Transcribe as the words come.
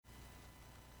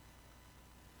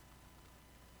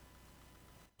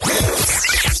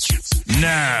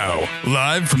now,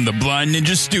 live from the Blind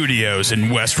Ninja Studios in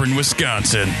Western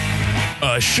Wisconsin,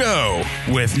 a show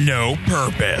with no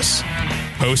purpose,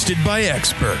 hosted by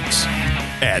experts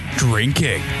at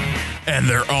drinking, and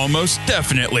they're almost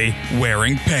definitely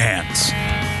wearing pants.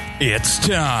 It's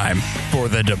time for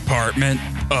the Department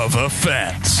of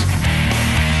Offense.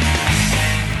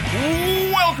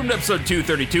 Welcome to episode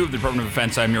 232 of the Department of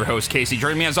Offense. I'm your host, Casey.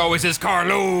 Joining me as always is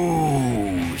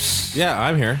Carlos. Yeah,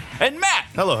 I'm here. And Matt.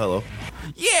 Hello, hello.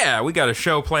 Yeah, we got a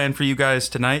show planned for you guys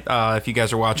tonight. If you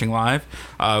guys are watching live,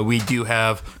 we do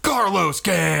have Carlos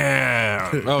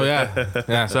Can. Oh, yeah.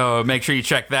 Yeah. So make sure you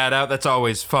check that out. That's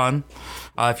always fun.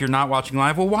 If you're not watching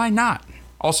live, well, why not?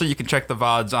 Also, you can check the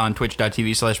VODs on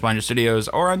twitch.tv/BlindNinjaStudios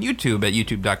or on YouTube at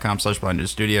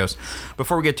youtube.com/BlindNinjaStudios.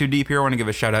 Before we get too deep here, I want to give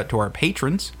a shout out to our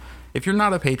patrons. If you're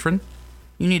not a patron,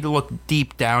 you need to look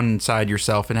deep down inside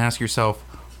yourself and ask yourself,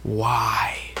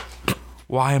 why?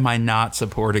 Why am I not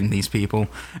supporting these people?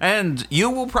 And you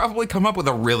will probably come up with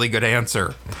a really good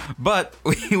answer. But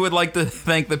we would like to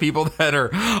thank the people that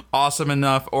are awesome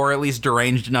enough, or at least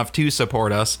deranged enough to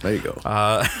support us. There you go.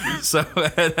 And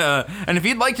if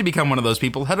you'd like to become one of those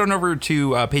people, head on over to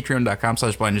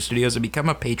patreon.com/BlindNinjaStudios and become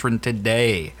a patron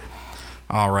today.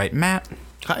 All right, Matt.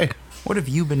 Hi. What have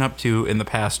you been up to in the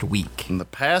past week? In the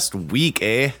past week,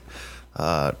 St.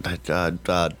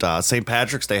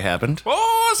 Patrick's Day happened. Oh,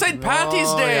 St.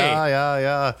 Patty's Day!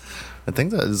 Yeah. I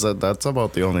think that's about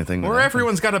the only thing. Where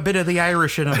everyone's got a bit of the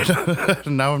Irish in them.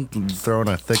 Now I'm throwing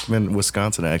a thick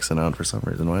Wisconsin accent on for some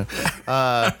reason. Why?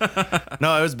 No,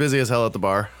 I was busy as hell at the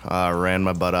bar. Ran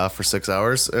my butt off for 6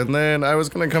 hours, and then I was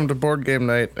gonna come to board game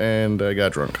night, and I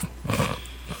got drunk.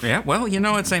 Yeah, well, you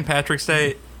know, it's St. Patrick's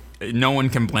Day. No one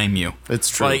can blame you. It's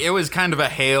true. Like, it was kind of a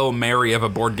Hail Mary of a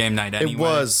board game night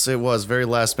anyway. It was very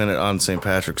last minute on St.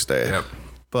 Patrick's Day. Yep.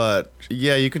 But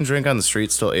yeah, you can drink on the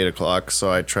streets till 8 o'clock.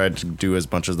 So I tried to do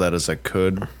as much of that as I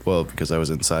could. Well, because I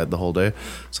was inside the whole day.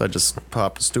 So I just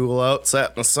popped a stool out, sat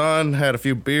in the sun, had a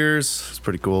few beers. It's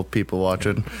pretty cool. People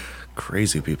watching.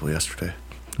 Crazy people yesterday.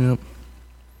 Yep.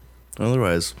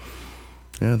 Otherwise,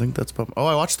 yeah, I think that's about. Oh,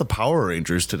 I watched the Power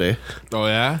Rangers today. Oh,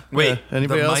 yeah? Wait,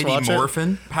 anybody the else Mighty watch it?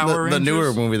 Morphin Power The Rangers?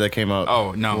 newer movie that came out.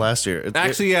 Oh, no. Last year.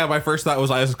 Actually, yeah, my first thought was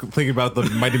I was thinking about the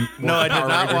Mighty No, I did Power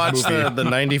not Rangers watch movie. the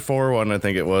 94 one, I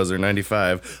think it was, or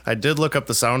 95. I did look up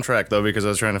the soundtrack, though, because I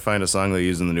was trying to find a song they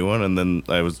used in the new one, and then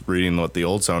I was reading what the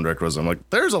old soundtrack was. I'm like,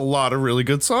 there's a lot of really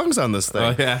good songs on this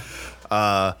thing. Oh, yeah.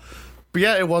 But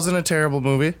yeah, it wasn't a terrible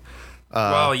movie.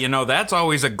 Well, you know, that's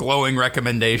always a glowing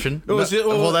recommendation. It was just,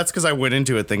 Well, that's because I went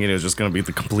into it thinking it was just going to be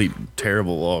the complete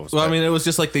terrible. Well, I mean, it was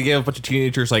just like they gave a bunch of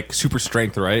teenagers like super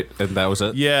strength, right? And that was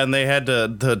it. Yeah, and they had to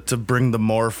bring the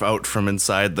morph out from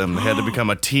inside them. They had to become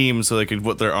a team so they could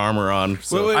put their armor on.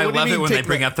 So. Wait, I what do you love it mean when they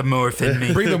bring out the morph in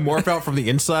me. Bring the morph out from the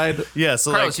inside? Yeah,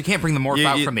 so Carlos, you can't bring the morph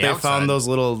out from the outside. They found those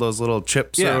little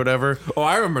chips Yeah. or whatever. Oh,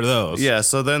 I remember those. Yeah,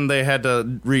 so then they had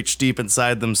to reach deep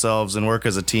inside themselves and work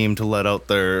as a team to let out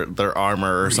their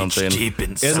armor or something. Deep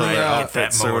inside, In the, get that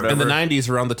outfits or morph. whatever. In the 90s,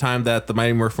 around the time that the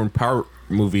Mighty Morphin Power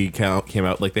movie came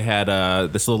out, like they had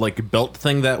this little like belt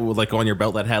thing that would like go on your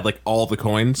belt that had like all the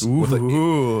coins.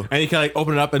 Ooh. And you can like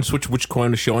open it up and switch which coin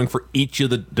was showing for each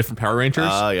of the different Power Rangers.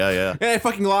 Yeah. And I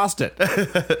fucking lost it. But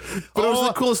it was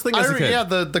the coolest thing as a kid. Yeah,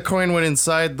 the coin went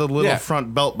inside the little Yeah.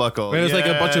 front belt buckle. It was like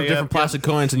a bunch of different plastic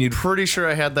coins, and you'd Pretty sure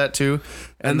I had that too.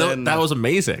 and then that was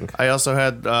amazing. I also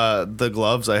had the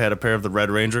gloves. I had a pair of the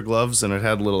Red Ranger gloves, and it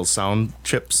had little sound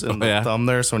chips in the thumb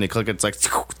there. So when you click it, it's like.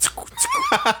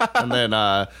 And then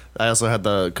I also had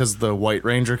because the White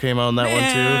Ranger came out on that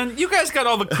one too. Man, you guys got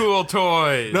all the cool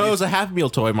toys. No, it was a Happy Meal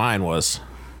toy. Mine was.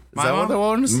 Is that what that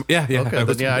one was? Yeah. Okay,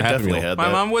 then yeah, I definitely had My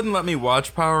that. mom wouldn't let me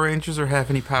watch Power Rangers or have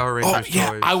any Power Rangers Oh yeah,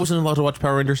 toys. I wasn't allowed to watch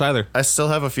Power Rangers either. I still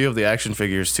have a few of the action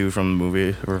figures too from the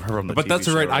movie or from the But TV that's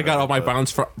show right. or I got all my whatever,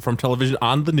 bounds from television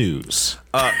on the news.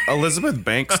 Elizabeth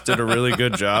Banks did a really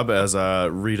good job as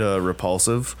Rita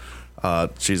Repulsive.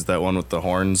 She's that one with the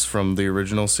horns from the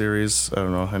original series. I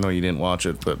don't know. I know you didn't watch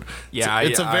it, but Yeah,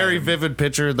 it's a very vivid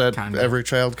picture that kinda. every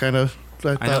child kind of.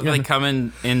 I know they come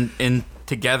in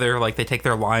together, like they take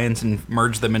their lions and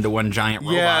merge them into one giant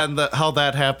robot. Yeah, and how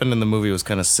that happened in the movie was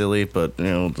kind of silly, but you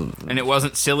know. And it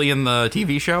wasn't silly in the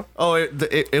TV show? Oh,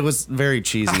 it was very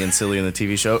cheesy and silly in the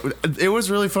TV show. It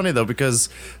was really funny though because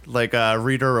like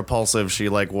Rita Repulsive, she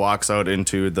like walks out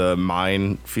into the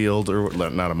mine field or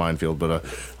not a minefield, but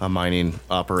a mining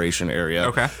operation area.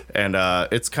 Okay. And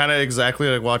it's kind of exactly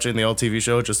like watching the old TV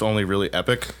show, just only really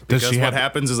epic. Does Because she what have-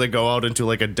 happens is they go out into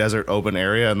like a desert open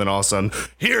area, and then all of a sudden,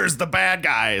 here's the bad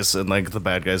guys, and like the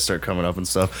bad guys start coming up and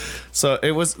stuff. So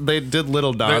it was. They did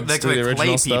little They're nods like to the the original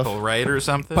clay stuff. people, right, or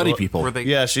something? Putty people. Were they,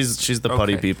 Yeah, she's the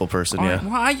putty Okay. people person. All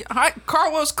Yeah. right, well,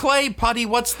 Carlos Clay, putty.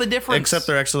 What's the difference? Except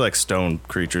they're actually like stone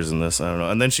creatures in this. I don't know.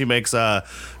 And then she makes Goldar.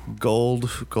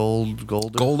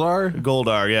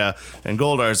 Goldar, yeah. And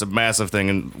Goldar is a massive thing.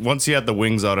 And once he had the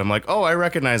wings out, I'm like, oh, I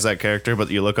recognize that character. But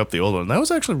you look up the old one. That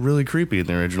was actually really creepy in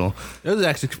the original. It was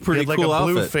actually He pretty had like cool a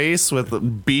blue outfit. face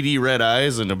with beady red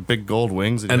eyes and a big gold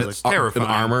wings. And he was it's like, terrifying.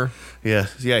 in armor. yeah,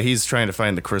 he's trying to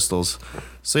find the crystals.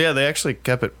 So yeah, they actually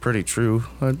kept it pretty true.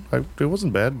 It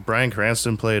wasn't bad. Bryan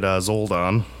Cranston played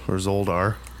Zoldan or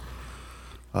Zoldar.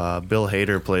 Bill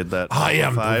Hader played that. I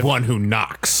am the one who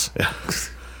knocks.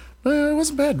 It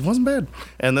wasn't bad. It wasn't bad.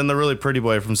 And then the really pretty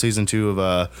boy from season 2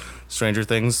 of Stranger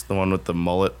Things, the one with the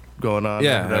mullet going on.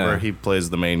 Yeah, or whatever. yeah. He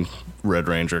plays the main Red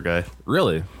Ranger guy.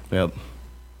 Really? Yep.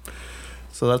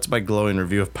 So that's my glowing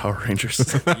review of Power Rangers.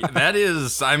 That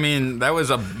is, I mean, that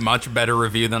was a much better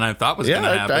review than I thought was going to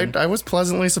yeah, happen. I was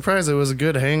pleasantly surprised. It was a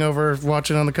good hangover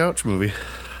watching on the couch movie.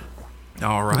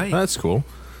 All right. That's cool.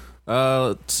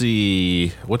 Let's see.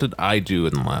 What did I do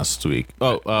in the last week?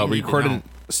 Oh, We need to recorded know.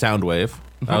 Soundwave.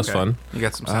 That was Okay. fun. You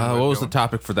got some sound What was going. the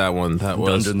topic for that one? That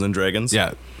was Dungeons and Dragons.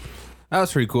 Yeah, that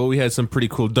was pretty cool. We had some pretty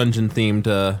cool dungeon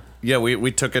themed. Yeah,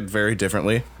 we took it very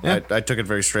differently. Yeah. I took it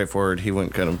very straightforward. He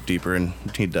went kind of deeper and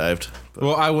he dived. But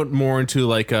Well, I went more into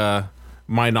like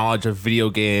my knowledge of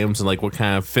video games and like what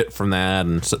kind of fit from that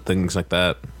and things like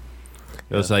that.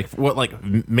 It was like what like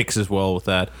mixes well with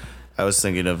that. I was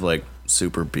thinking of like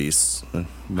super beasts and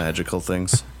magical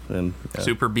things. And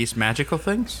Super Beast magical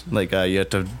things? like you had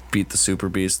to beat the super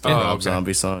beast, the Rob okay.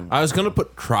 Zombie song. I was gonna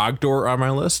put Trogdor on my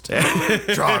list,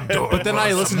 But then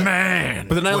I listened- man.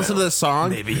 but then I listened to the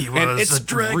song, maybe he and was it's a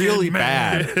dragon really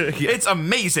man. bad. It's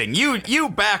amazing. You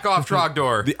back off,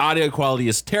 Trogdor. The audio quality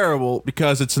is terrible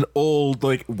because it's an old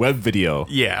like web video.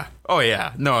 Yeah. Oh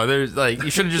yeah. No, there's like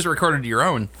you should have just recorded your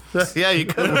own. Yeah, you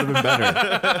could have been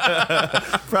better.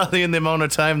 Probably in the amount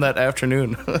of time that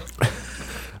afternoon.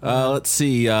 Let's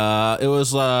see. It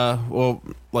was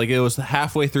it was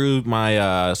halfway through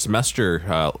my semester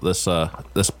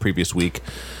this previous week,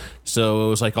 so it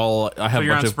was like I have So a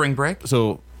you're bunch on of spring break?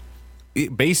 So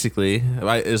basically,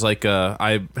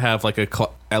 I have like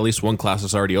at least one class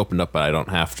that's already opened up, but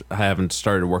I haven't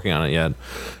started working on it yet.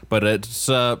 But it's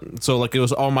so like it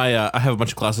was all my I have a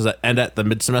bunch of classes that end at the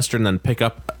mid semester and then pick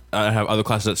up. I have other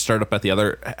classes that start up at the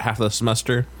other half of the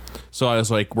semester. So I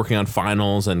was like working on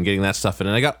finals and getting that stuff in,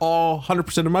 and I got all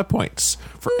 100% of my points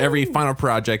for every final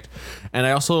project. And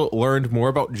I also learned more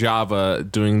about Java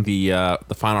doing the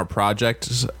final project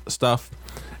stuff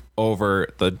over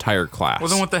the entire class. Well,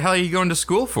 then what the hell are you going to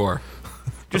school for?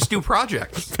 Just do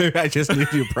projects. Maybe I just need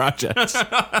to do projects.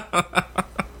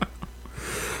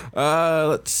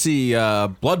 Let's see.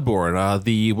 Bloodborne,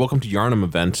 the Welcome to Yarnum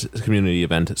event, community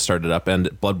event, started up, and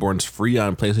Bloodborne's free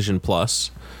on PlayStation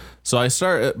Plus. So I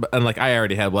started, and like I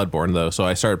already had Bloodborne though, so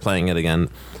I started playing it again,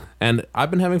 and I've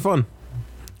been having fun.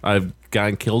 I've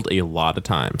gotten killed a lot of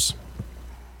times.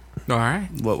 All right.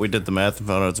 What we did the math and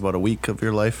found out it's about a week of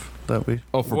your life that we.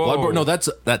 Oh, for Whoa. Bloodborne? No, that's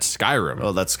Skyrim.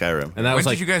 Oh, that's Skyrim. And that When was did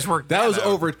like you guys work That that was out?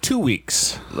 over 2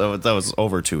 weeks. That was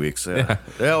over 2 weeks. Yeah.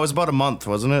 Yeah, it was about a month,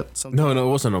 wasn't it? Something. No, it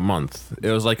wasn't a month. It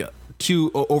was like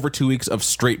over 2 weeks of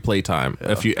straight playtime.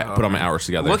 If you put all my hours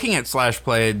together. Looking at slash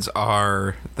blades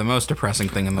are the most depressing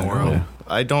thing in the world.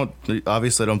 I don't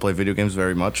play video games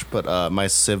very much, but my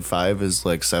Civ 5 is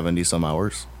like 70 some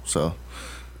hours. So,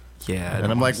 Yeah.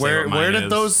 and I'm like, where did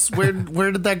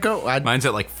that go? Mine's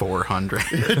at like 400.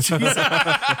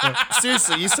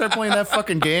 Seriously, you start playing that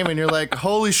fucking game and you're like,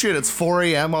 holy shit, it's 4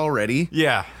 a.m. already.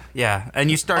 Yeah. And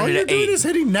you All started you're at doing 8. is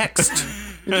hitting next.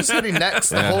 You're just hitting next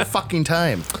the whole fucking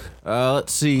time.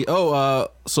 Let's see.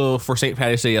 So for St.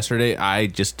 Patty's Day yesterday, I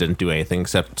just didn't do anything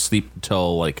except sleep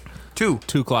until like 2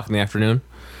 o'clock in the afternoon.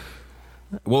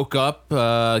 Woke up,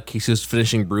 Casey was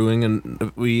finishing brewing,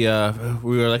 and we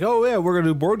were like, oh yeah, we're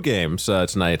gonna do board games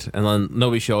tonight, and then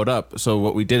nobody showed up. So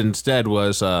what we did instead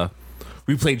was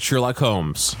we played Sherlock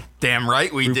Holmes. Damn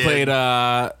right we We did. played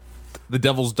the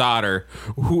Devil's Daughter,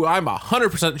 who I'm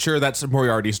 100% sure that's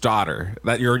Moriarty's daughter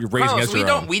that you're raising Carlos, as your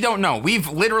own. we don't know. We've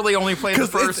literally only played the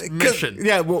first mission.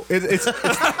 Yeah, well, it's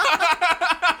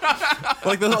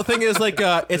like the whole thing is like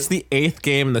it's the 8th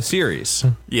game in the series,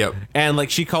 Yep. and like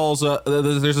she calls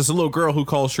there's this little girl who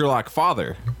calls Sherlock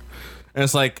father, and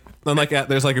it's like then like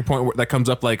there's like a point where that comes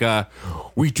up like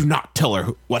we do not tell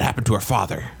her what happened to her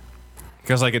father,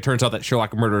 because like it turns out that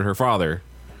Sherlock murdered her father.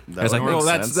 It's like, would no, make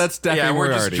that's sense. that's definitely Yeah, we're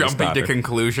just Moriarty's jumping daughter. to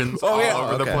conclusions Oh, yeah. all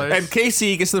over the Okay. place. And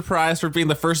Casey gets the prize for being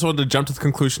the first one to jump to the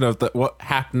conclusion of what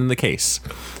happened in the case.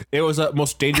 It was a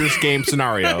most dangerous game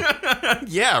scenario.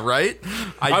 Yeah, right?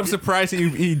 I'm surprised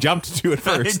he jumped to it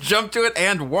I first. jumped to it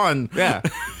and won. Yeah.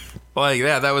 Like,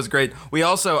 yeah, that was great. We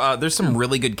also, there's some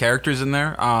really good characters in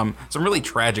there. Some really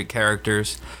tragic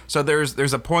characters. So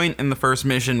there's a point in the first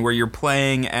mission where you're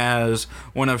playing as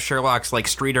one of Sherlock's, like,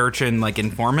 street urchin, like,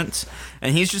 informants.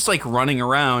 And he's just, like, running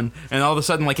around. And all of a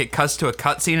sudden, like, it cuts to a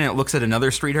cutscene and it looks at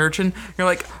another street urchin. You're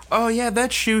like, oh, yeah,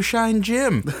 that's Shoeshine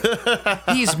Jim.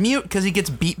 He's mute because he gets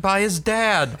beat by his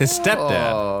dad. His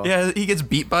stepdad. Yeah, he gets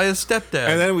beat by his stepdad.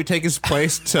 And then we take his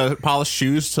place to polish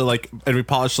shoes and we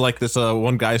polish like this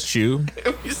one guy's shoe.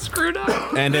 we screwed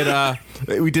up. And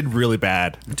we did really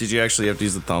bad. Did you actually have to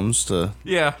use the thumbs to?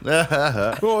 Yeah.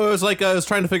 Well, it was like I was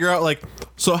trying to figure out like,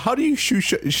 so how do you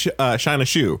shine a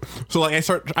shoe? So like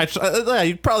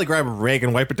you'd probably grab a rag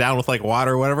and wipe it down with like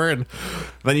water or whatever, and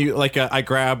then you like I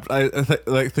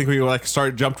think we like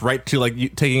jumped right to like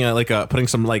taking putting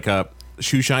some like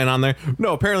shoe shine on there.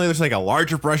 No, apparently there's like a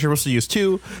larger brush you're supposed to use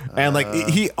too, and like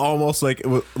he almost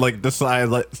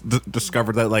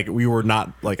discovered that like we were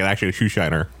not like an actual shoe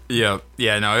shiner. Yeah,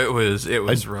 no, it was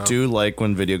rough. I do like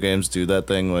when video games do that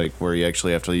thing, like where you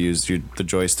actually have to use the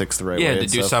joysticks the right way. Yeah, and to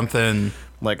do stuff. something.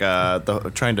 Like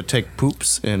trying to take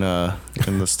poops in the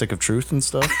stick of truth and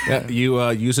stuff. Yeah, you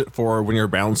use it for when you're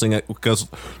balancing it because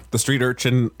the street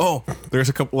urchin. Oh, there's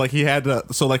a couple like he had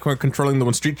so like when controlling the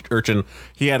one street urchin,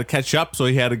 he had to catch up, so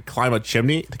he had to climb a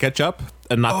chimney to catch up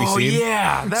and not be seen. Oh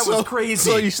yeah, that was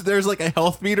crazy. So there's like a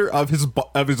health meter of his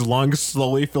lungs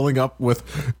slowly filling up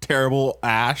with terrible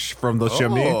ash from the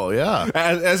chimney. Oh yeah.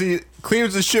 As he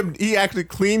cleans the chimney, he actually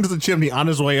cleans the chimney on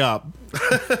his way up.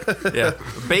 Yeah,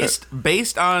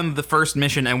 based on the first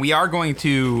mission, and we are going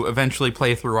to eventually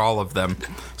play through all of them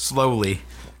slowly.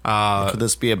 Could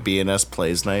this be a BNS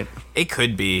plays night? It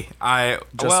could be.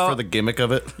 Just for the gimmick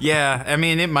of it. Yeah, I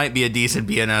mean, it might be a decent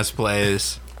BNS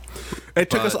plays. It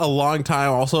took us a long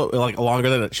time, also like longer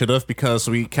than it should have, because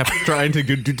we kept trying to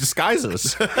do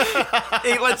disguises.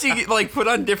 It lets you like put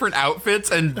on different outfits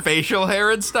and facial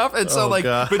hair and stuff, and so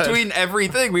between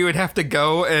everything, we would have to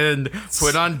go and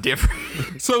put on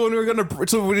different. So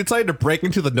when we decided to break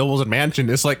into the noble's mansion,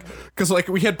 it's like because like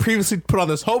we had previously put on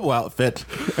this hobo outfit,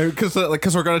 because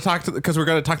we're gonna talk to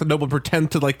the noble and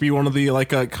pretend to like be one of the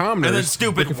like commoners. And then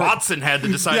stupid Watson had to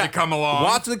decide to come along.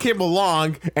 Watson came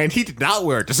along, and he did not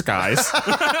wear a disguise.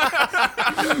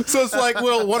 So it's like,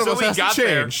 well, one of us has to change.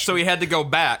 There, so he had to go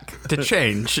back to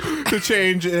change.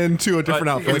 Into a different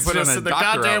outfit. We put on a the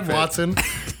doctor goddamn outfit. Watson.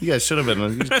 You guys should have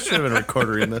been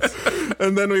recording this.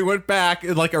 And then we went back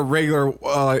in like a regular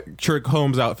Sherlock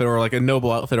Holmes outfit or like a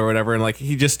noble outfit or whatever, and like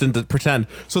he just didn't pretend.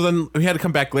 So then we had to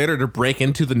come back later to break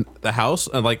into the house,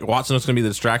 and like Watson was going to be the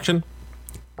distraction.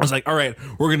 I was like, all right,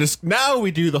 now we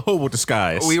do the hobo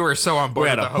disguise. We were so on board We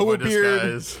had with a the hobo beard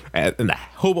disguise. and the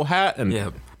hobo hat, and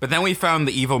Yeah, but then we found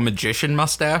the evil magician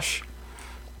mustache.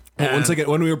 Well, once again,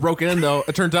 when we were broken in, though,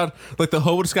 it turns out like the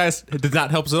hobo disguise did not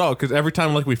help us at all, because every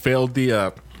time like we failed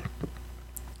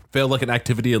like an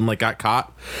activity and like got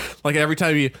caught, like every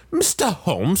time Mr.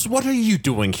 Holmes, what are you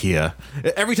doing here?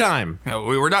 Every time. No,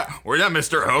 we're not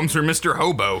Mr. Holmes, we're Mr.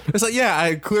 Hobo. It's like, yeah,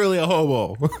 I'm clearly a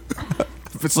hobo.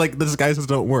 It's like the disguises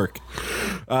don't work.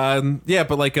 Yeah,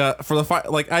 but like for the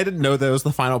like I didn't know that was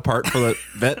the final part for the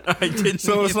bit. I didn't.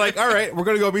 So it's like, all right, we're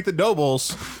gonna go meet the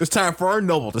nobles. It's time for our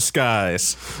noble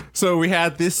disguise. So we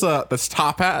had this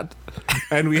top hat,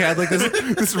 and we had like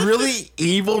this really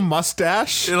evil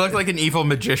mustache. It looked like an evil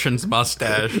magician's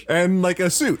mustache. And like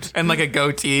a suit. And like a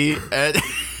goatee.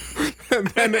 And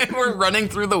then we're running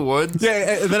through the woods.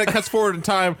 Yeah, and then it cuts forward in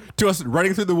time to us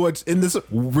running through the woods in this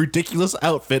ridiculous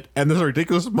outfit and this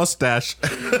ridiculous mustache.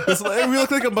 We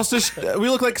look like a mustache. We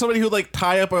look like somebody who like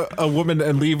tie up a woman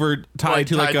and leave her tied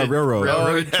to like a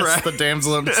railroad. Yes, the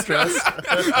damsel in distress.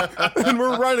 And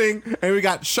we're running, and we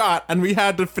got shot, and we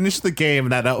had to finish the game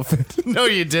in that outfit. No,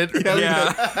 you did.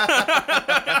 Yeah.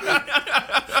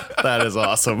 That is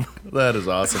awesome. That is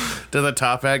awesome. Did the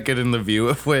top hat get in the view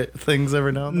of things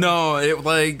every now and then? No, it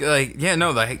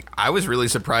I was really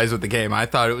surprised with the game. I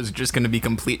thought it was just going to be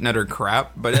complete and utter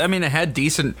crap, but I mean, it had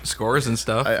decent scores and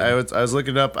stuff. I was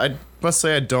looking it up. I must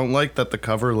say I don't like that the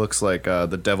cover looks like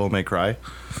The Devil May Cry.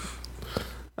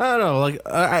 I don't know,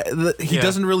 like he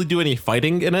doesn't really do any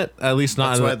fighting in it, at least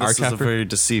not That's in why our this is a chapter. very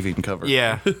deceiving cover.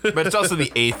 Yeah, but it's also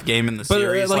the 8th game in the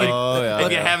series. like-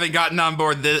 If you haven't gotten on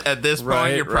board at this point,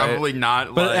 Right, you're probably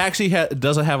not. But it actually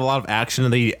doesn't have a lot of action,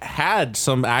 and they had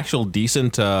some actual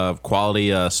decent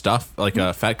quality stuff, like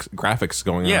effects, graphics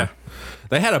going on. Yeah.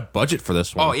 They had a budget for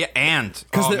this one. Oh yeah, and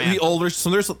because man. the older, so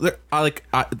there's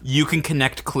You can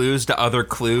connect clues to other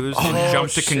clues and jump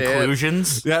to shit.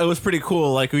 conclusions. yeah, it was pretty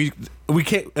cool. Like we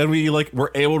can't, and we like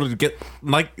were able to get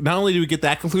like not only do we get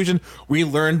that conclusion, we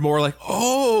learned more. Like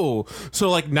so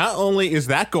like not only is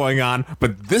that going on,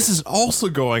 but this is also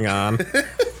going on.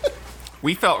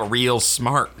 We felt real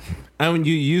smart. And when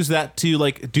you use that to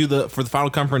like for the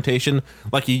final confrontation,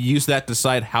 like you use that to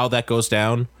decide how that goes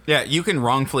down. Yeah, you can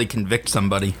wrongfully convict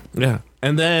somebody. Yeah.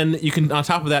 And then you can, on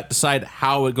top of that, decide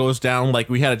how it goes down. Like,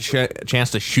 we had a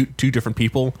chance to shoot 2 different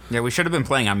people. Yeah, we should have been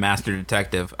playing on Master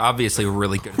Detective. Obviously, we're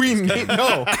really good.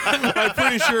 No. I'm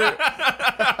pretty sure.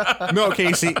 No,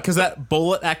 Casey, because that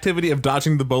bullet activity of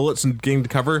dodging the bullets and getting to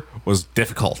cover was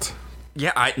difficult.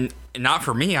 Yeah, not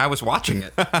for me. I was watching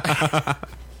it.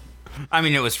 I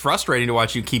mean, it was frustrating to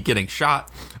watch you keep getting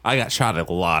shot. I got shot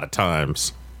a lot of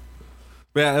times.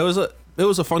 But yeah, it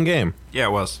was a fun game. Yeah,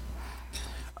 it was.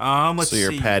 Let's So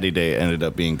your see. Patty Day ended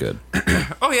up being good.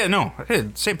 Oh yeah, no.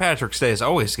 St. Patrick's Day is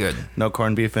always good. No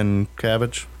corned beef and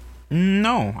cabbage?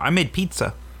 No, I made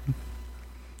pizza.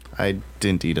 I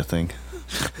didn't eat a thing.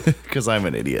 Because I'm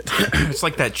an idiot. It's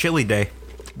like that chili day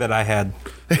that I had.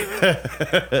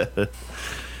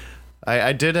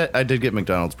 I did get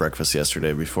McDonald's breakfast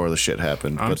yesterday before the shit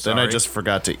happened. I'm But then I sorry. just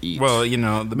forgot to eat. Well, you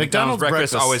know, the McDonald's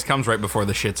breakfast breakfast- always comes right before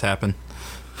the shits happen.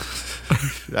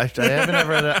 I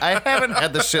haven't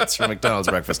had the shits from McDonald's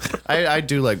breakfast. I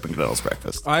do like McDonald's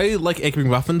breakfast. I like Egg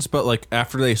McMuffins, but like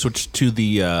after they switched to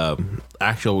the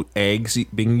actual eggs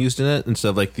being used in it instead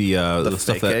of like the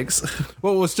stuff Fake that eggs.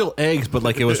 well, it was still eggs, but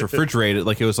like it was refrigerated,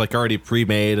 like it was like already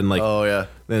pre-made and like Oh yeah.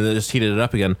 then they just heated it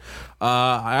up again.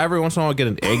 Every once in a while I get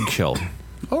an eggshell.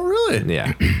 Oh really?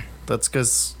 Yeah, That's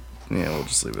because we'll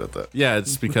just leave it at that. yeah,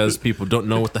 it's because people don't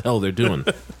know what the hell they're doing.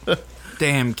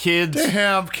 Damn kids.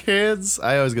 Damn kids!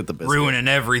 I always get the biscuit. Ruining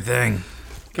everything.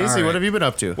 Casey, All right. what have you been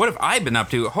up to? What have I been up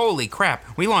to? Holy crap.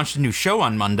 We launched a new show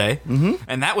on Monday,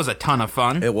 and that was a ton of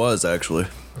fun. It was actually.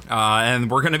 And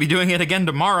we're going to be doing it again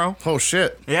tomorrow. Oh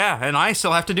shit! Yeah, and I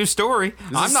still have to do story. Is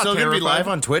I'm this not still terrified. gonna be live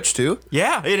on Twitch too?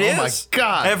 Yeah, it is. Oh my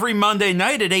God. Every Monday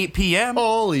night at 8 p.m.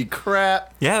 Holy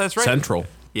crap! Yeah, that's right. Central.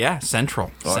 Yeah, Central.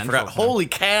 Oh, I Central. forgot. Holy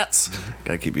cats!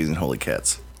 Gotta keep using holy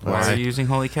cats. Why are you using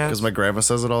Holy Cats? Because my grandma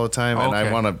says it all the time, and Okay.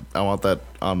 I want that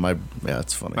on my. Yeah,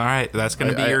 it's funny. All right, that's going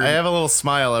to be I, your... I have a little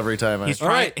smile every time. He's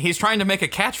trying to make a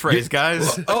catchphrase,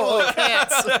 guys.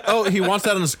 cats! Oh, he wants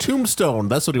that on his tombstone.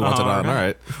 That's what he wants it on. All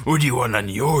right. What do you want on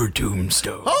your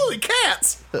tombstone? Holy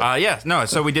cats! No,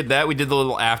 so we did that. We did the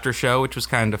little after show, which was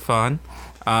kind of fun.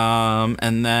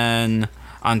 And then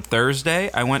on Thursday,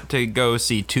 I went to go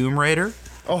see Tomb Raider.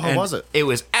 Oh, how and was it? It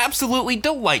was absolutely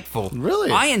delightful. Really?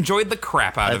 I enjoyed the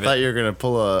crap out I of thought it. you were gonna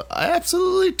pull a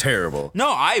absolutely terrible. No,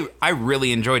 I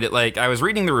really enjoyed it. Like, I was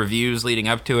reading the reviews leading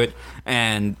up to it,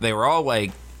 and they were all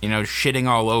like, shitting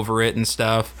all over it and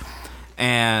stuff.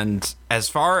 And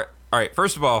all right,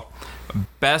 first of all,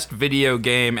 best video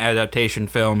game adaptation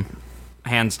film,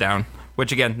 hands down.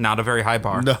 Which, again, not a very high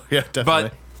bar. No, yeah,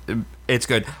 definitely. But it's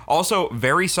good. Also,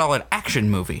 very solid action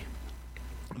movie.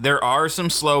 There are some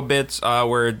slow bits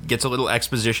where it gets a little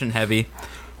exposition heavy,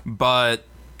 but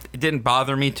it didn't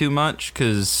bother me too much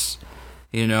because,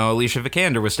 Alicia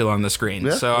Vikander was still on the screen,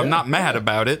 so I'm not mad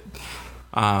about it.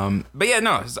 But yeah,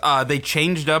 no, they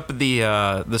changed up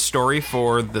the story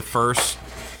for the first.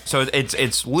 So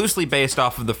it's loosely based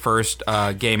off of the first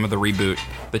game of the reboot,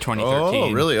 the 2013.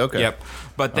 Oh, really? Okay. Yep.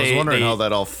 But I was wondering how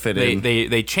that all fit in.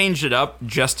 They changed it up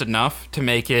just enough to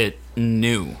make it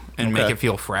new and make Okay. it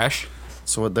feel fresh.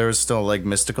 So there was still like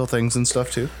mystical things and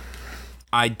stuff too.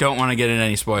 I don't want to get into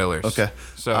any spoilers. Okay.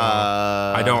 So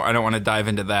I don't want to dive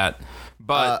into that.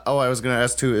 But I was gonna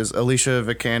ask too: is Alicia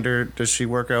Vikander, does she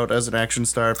work out as an action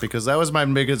star? Because that was my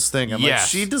biggest thing. I'm Yes. like,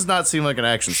 she does not seem like an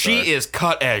action star. she is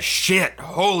cut as shit.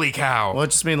 Holy cow. Well, I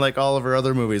just mean like all of her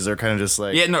other movies are kind of just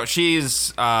like. Yeah, no,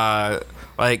 she's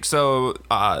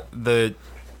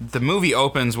the movie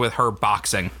opens with her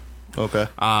boxing. Okay.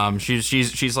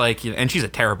 She's like, and she's a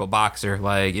terrible boxer.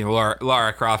 Like,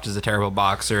 Lara Croft is a terrible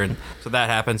boxer, and so that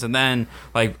happens. And then,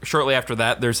 like, shortly after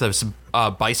that, there's this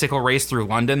bicycle race through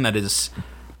London that is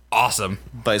awesome.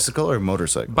 Bicycle or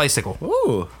motorcycle? Bicycle,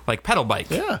 Ooh. like pedal bike.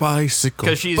 Yeah. Bicycle.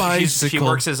 Because she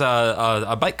works as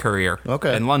a bike courier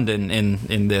Okay. in London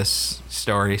in this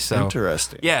story. So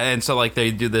Interesting. Yeah, and so like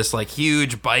they do this like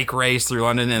huge bike race through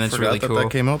London, and it's Forgot really that cool.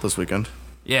 that came out this weekend.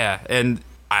 Yeah, and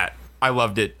I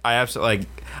loved it. I absolutely like.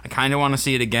 I kind of want to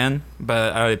see it again,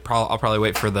 but I'll probably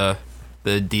wait for the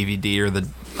DVD or the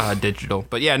digital.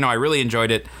 But yeah, no, I really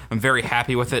enjoyed it. I'm very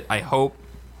happy with it. I hope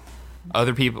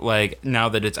other people, like, now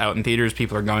that it's out in theaters,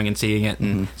 people are going and seeing it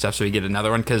and stuff, so we get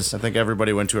another one, because, I think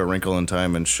everybody went to A Wrinkle in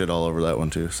Time and shit all over that one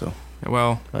too. So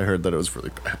well, I heard that it was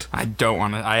really bad. I don't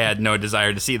want to, I had no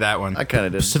desire to see that one. I kind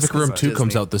of did. Pacific Rim 2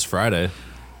 comes out this Friday.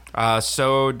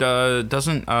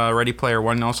 Doesn't Ready Player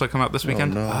One also come out this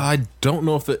weekend? no. I don't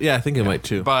know if it... Yeah, I think it might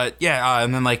too. But yeah,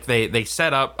 and then like they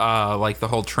set up like the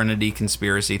whole Trinity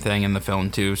conspiracy thing in the film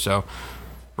too, so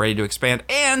ready to expand.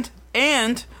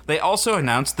 And they also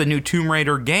announced the new Tomb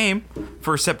Raider game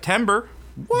for September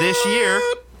this year.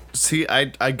 See,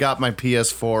 I got my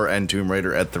PS4 and Tomb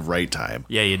Raider at the right time.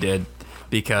 Yeah, you did,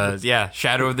 because yeah,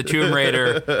 Shadow of the Tomb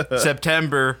Raider,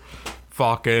 September,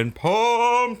 fucking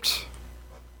pumped.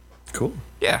 Cool.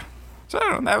 Yeah, so I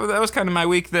don't know, that was kind of my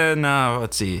week. Then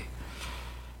let's see.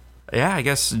 Yeah, I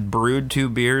guess brewed 2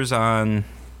 beers on.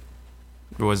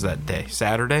 What was that day?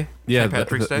 Saturday? Yeah, St.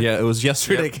 Patrick's Day? Yeah, it was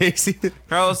yesterday, Casey.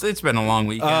 Carlos, it's been a long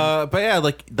weekend. But yeah,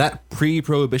 like that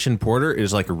pre-prohibition porter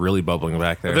is like really bubbling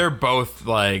back there. They're both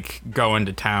like going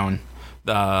to town.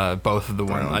 Both of the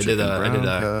ones I did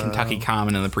a Kentucky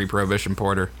Common and the pre-prohibition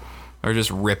porter. They're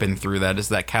just ripping through that. It's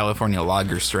that California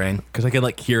lager strain. Because I can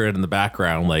like hear it in the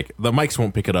background. Like the mics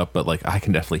won't pick it up, but like I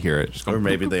can definitely hear it. Just Or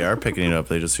maybe they are picking it up.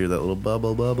 They just hear that little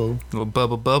bubble. Little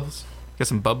bubbles. Got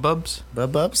some bubs?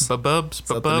 Bubs? Bubs? Is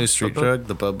that the new street drug?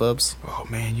 The bubs? Oh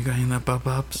man, you got any of that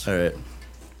bubs? All right.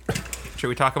 Should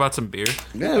we talk about some beer?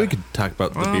 Yeah, we could talk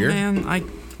about the Well, beer. man,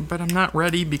 but I'm not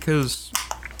ready because.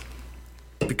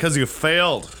 Because you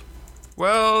failed.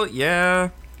 Well, yeah.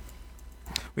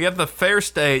 We have the Fair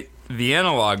State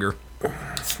Vienna Lager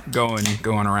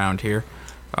going around here.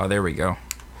 Oh, there we go. Well,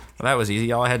 that was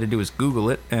easy. All I had to do was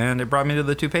Google it, and it brought me to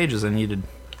the 2 pages I needed.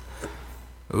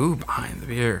 Ooh, behind the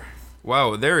beer.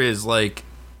 Wow, there is like...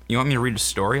 You want me to read a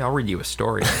story? I'll read you a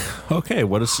story. Okay,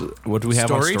 what do we have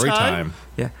Story on story time? time?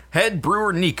 Yeah. Head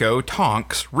brewer Nico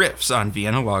Tonks riffs on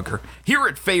Vienna Lager. Here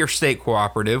at Fair State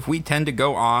Cooperative, we tend to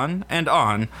go on and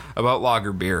on about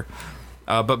lager beer.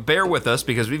 But bear with us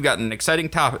because we've got an exciting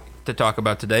topic to talk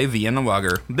about today, Vienna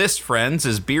Lager. This, friends,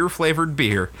 is beer-flavored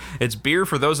beer. It's beer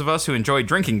for those of us who enjoy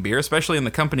drinking beer, especially in the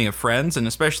company of friends, and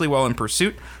especially while in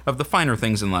pursuit of the finer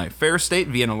things in life. Fair State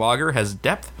Vienna Lager has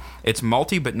depth. It's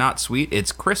malty but not sweet.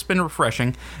 It's crisp and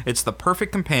refreshing. It's the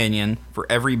perfect companion for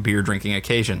every beer drinking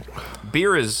occasion.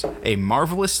 Beer is a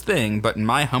marvelous thing, but in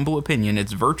my humble opinion,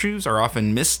 its virtues are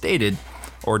often misstated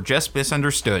or just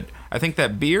misunderstood. I think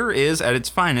that beer is at its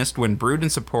finest when brewed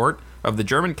in support of the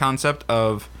German concept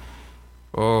of,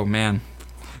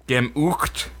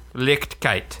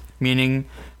 Gemütlichkeit, meaning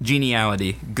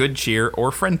geniality, good cheer,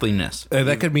 or friendliness.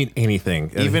 That could mean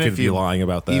anything. Even if be you lying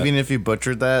about that. Even if you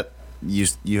butchered that,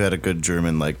 you had a good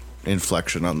German like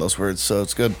inflection on those words, so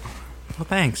it's good. Well,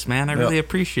 thanks, man. I really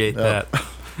appreciate that.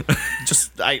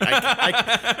 Just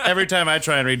I every time I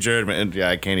try and read German, and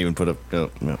I can't even put a.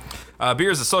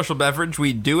 Beer is a social beverage.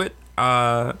 We do it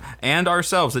and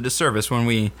ourselves a disservice when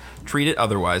we treat it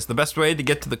otherwise. The best way to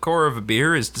get to the core of a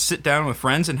beer is to sit down with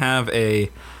friends and have a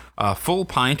full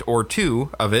pint or 2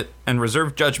 of it and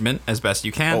reserve judgment as best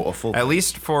you can, a full at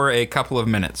least for a couple of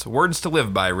minutes. Words to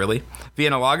live by, really.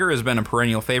 Vienna Lager has been a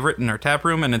perennial favorite in our tap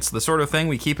room, and it's the sort of thing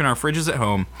we keep in our fridges at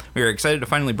home. We are excited to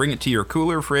finally bring it to your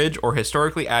cooler, fridge, or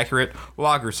historically accurate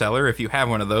lager cellar. If you have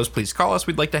one of those, please call us.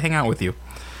 We'd like to hang out with you.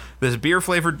 This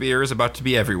beer-flavored beer is about to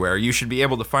be everywhere. You should be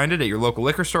able to find it at your local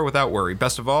liquor store without worry.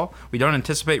 Best of all, we don't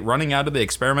anticipate running out of the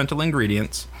experimental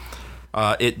ingredients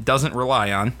it doesn't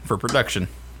rely on for production.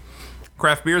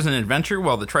 Craft beer is an adventure,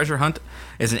 while the treasure hunt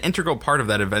is an integral part of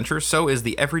that adventure. So is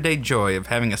the everyday joy of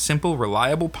having a simple,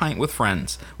 reliable pint with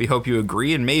friends. We hope you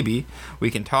agree, and maybe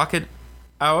we can talk it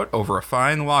out over a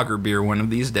fine lager beer one of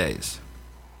these days.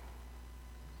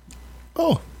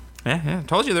 Oh, Yeah.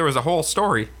 Told you there was a whole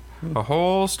story. A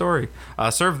whole story.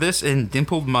 Serve this in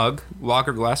dimpled mug,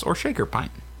 lager glass, or shaker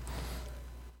pint.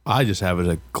 I just have it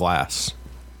a glass.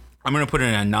 I'm going to put it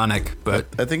in a nonic, but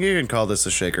I think you can call this a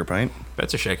shaker pint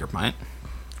that's a shaker pint.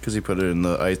 because you put it in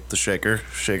the shaker,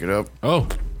 shake it up. Oh,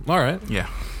 all right. Yeah.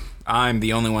 I'm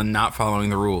the only one not following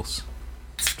the rules.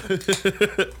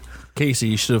 Casey,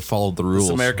 you should have followed the rules.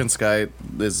 This American Sky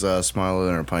is smaller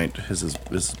than a pint. His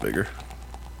is bigger.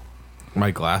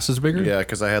 My glass is bigger? Yeah,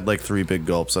 because I had like 3 big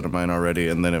gulps out of mine already,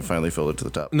 and then it finally filled it to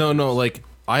the top. No, like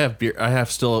I have beer. I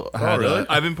have still had really?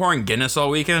 I've been pouring Guinness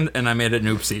all weekend, and I made an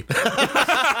oopsie.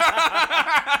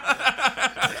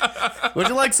 Would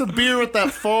you like some beer with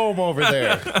that foam over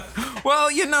there? Well,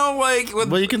 like with...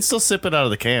 Well, you can still sip it out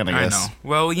of the can, I I guess. know.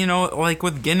 Well, like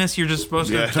with Guinness, you're just supposed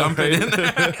to dump it in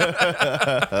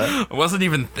there. I wasn't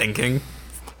even thinking.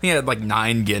 I think I had like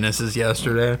 9 Guinnesses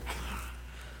yesterday.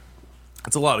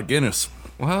 It's a lot of Guinness.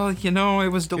 Well, you know, it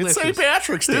was delicious. It's St.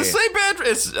 Patrick's Day. It's St.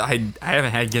 Patrick's. I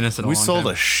haven't had Guinness in a We long sold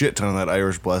time. a shit ton of that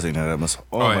Irish Blessing at Emma's.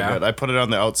 Oh my yeah? god! I put it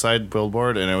on the outside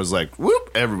billboard, and it was like,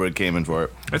 whoop! Everybody came in for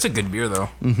it. It's a good beer, though.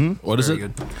 What is it? Very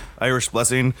good. Irish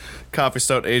Blessing, coffee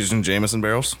stout aged in Jameson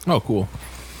barrels. Oh, cool.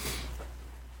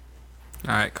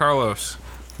 All right, Carlos,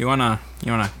 you wanna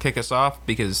kick us off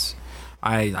because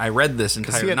I read this He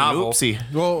entire had an novel, oopsie.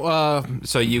 Well,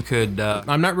 so you could.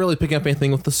 I'm not really picking up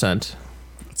anything with the scent.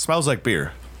 It smells like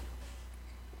beer.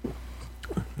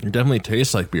 It definitely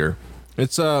tastes like beer.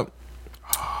 It's Look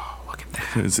at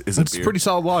that. Is it it's beer? pretty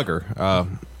solid lager.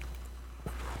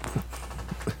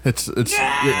 It's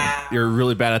you're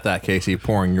really bad at that, Casey,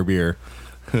 pouring your beer.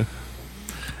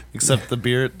 Except the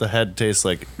beer, the head tastes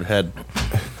like head,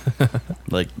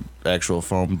 like actual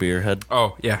foam beer head.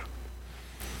 Oh yeah,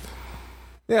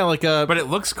 Yeah, like but it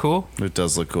looks cool. It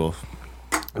does look cool.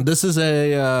 this is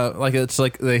a like it's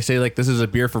like they say like this is a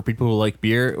beer for people who like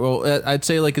beer. Well, I'd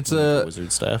say like it's a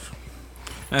Wizard staff.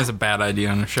 That's a bad idea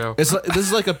on the show. this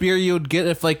is like a beer you would get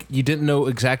if like you didn't know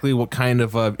exactly what kind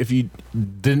of if you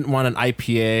didn't want an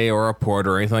IPA or a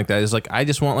porter or anything like that. It's like I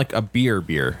just want like a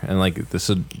beer, and like this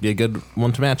would be a good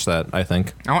one to match that. I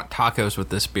think I want tacos with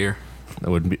this beer. that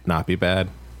would not be bad.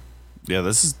 Yeah,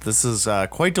 this is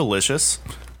quite delicious.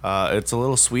 It's a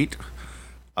little sweet.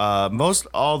 Most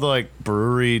all the like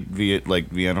brewery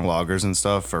Vienna lagers and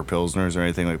stuff or pilsners or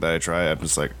anything like that I try, I'm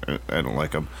just like I don't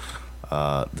like them.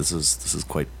 This is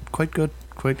quite good,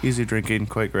 quite easy drinking,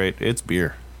 quite great. It's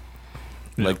beer,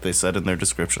 like they said in their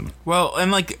description. Well,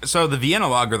 and like so, the Vienna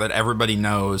lager that everybody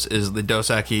knows is the Dos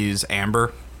Equis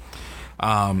Amber.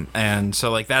 And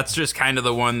so like that's just kind of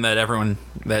the one that everyone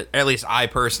that at least I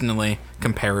personally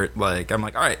compare it like I'm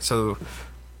like, all right, so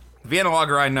Vienna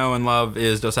lager I know and love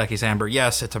is Dos Equis Amber.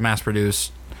 Yes, it's a mass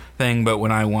produced thing, but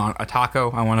when I want a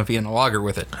taco, I want a Vienna lager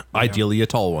with it. Ideally, a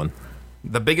tall one.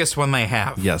 The biggest one they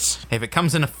have. Yes. If it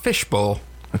comes in a fishbowl,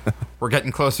 we're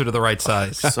getting closer to the right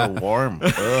size. So warm.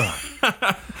 Ugh.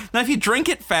 Now if you drink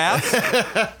it fast,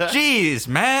 jeez,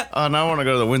 Matt. Oh, now I want to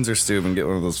go to the Windsor Stube and get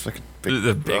one of those fucking big,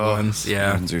 The big ones,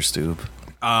 yeah. Windsor Stube.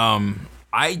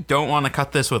 I don't want to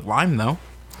cut this with lime though.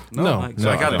 No. So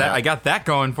I got that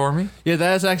going for me. Yeah,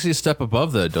 that is actually a step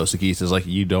above the Dos Equis. Is like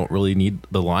you don't really need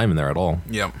the lime in there at all.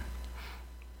 Yep.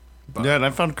 Yeah, and I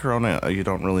found Corona. You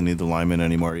don't really need the lime in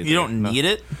anymore either. You don't need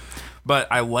it, but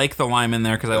I like the lime in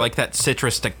there because I like that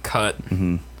citrus to cut.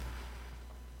 Mm-hmm.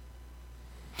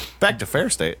 Back to Fair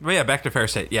State. But yeah, back to Fair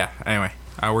State. Yeah. Anyway,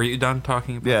 were you done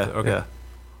talking about Yeah. it? Okay. Yeah.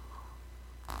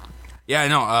 Yeah, I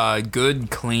know. Good,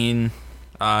 clean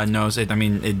nose. I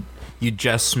mean, you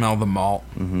just smell the malt.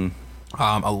 Mm-hmm.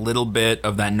 A little bit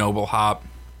of that noble hop.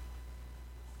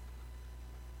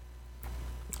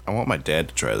 I want my dad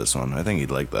to try this one. I think he'd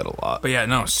like that a lot. But yeah,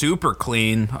 no, super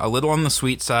clean. A little on the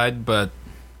sweet side, but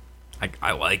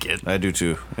I like it. I do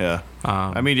too. Yeah.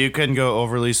 I mean, you can go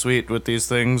overly sweet with these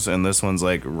things, and this one's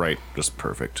like just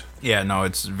perfect. Yeah, no,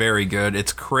 it's very good.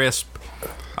 It's crisp.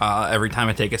 Every time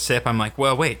I take a sip, I'm like,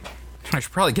 well, wait, I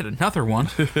should probably get another one.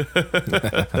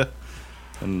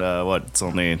 And what? It's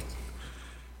only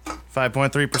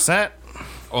 5.3%.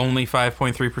 Only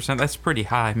 5.3%. That's pretty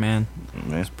high, man.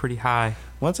 Yeah. Pretty high.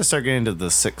 Once I start getting into the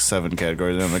 6-7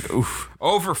 category, then I'm like, oof,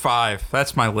 Over 5.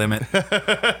 That's my limit.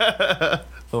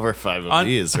 over 5 of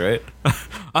these, right?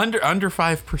 Under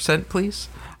 5%, please.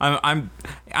 I'm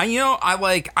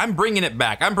bringing it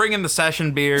back. I'm bringing the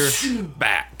session beer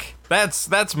back.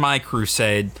 That's my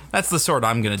crusade. That's the sword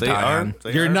I'm gonna die on.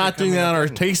 You're not doing that on our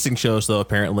tasting shows, though,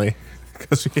 apparently,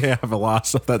 because we have a lot of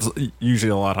stuff that's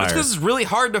usually a lot higher. Because it's really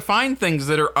hard to find things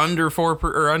that are under 4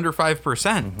 or under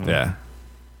 5%. Yeah.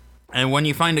 And when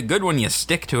you find a good one, you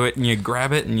stick to it and you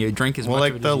grab it and you drink as much Well, of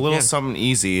like it the as you little can. something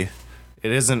easy,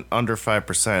 it isn't under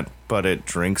 5%, but it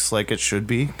drinks like it should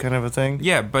be, kind of a thing.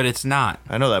 Yeah, but it's not.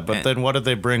 I know that, but then what did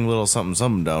they bring little something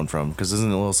something down from? Because isn't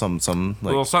it a little something something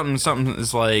like? Well, something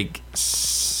is like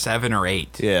 7 or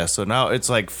 8. Yeah, so now it's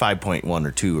like 5.1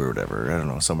 or 2 or whatever. I don't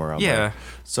know, somewhere around Yeah. there.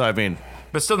 So I mean,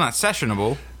 But still not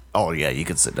sessionable. oh yeah, you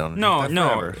could sit down. And No, drink that no.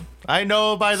 forever. I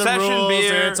know by the Session rules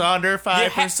beer, it's under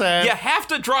 5%. You have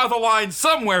to draw the line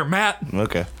somewhere, Matt.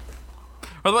 Okay.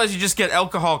 Otherwise, you just get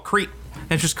alcohol creep.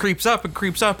 And it just creeps up and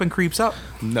creeps up and creeps up.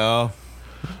 No.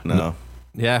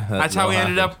 Yeah. That's how we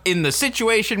ended up in the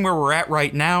situation where we're at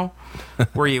right now,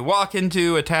 where you walk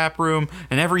into a tap room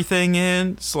and everything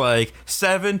is like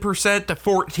 7% to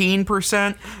 14%.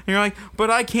 And you're like,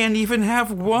 but I can't even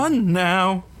have one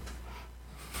now.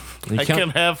 I can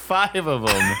have 5 of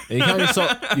them. You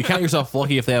count yourself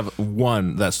lucky if they have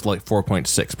one that's like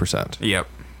 4.6%.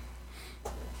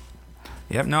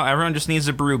 Yep. No, everyone just needs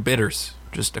to brew bitters.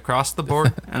 just across the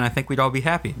board, and I think we'd all be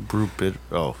happy. Brew bit.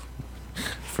 Oh,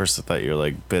 first I thought you were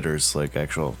like bitters, like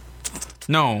actual.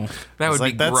 No, that would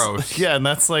be that's, gross. Yeah, and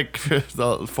that's like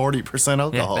 40% Yeah,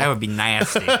 alcohol. that would be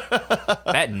nasty.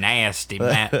 That nasty,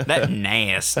 Matt. That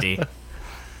nasty.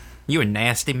 You a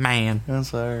nasty man. I'm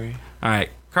sorry. All right,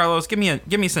 Carlos, give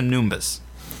me some Numbas.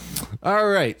 All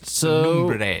right, so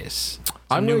Numbres.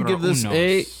 I'm going to give this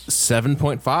a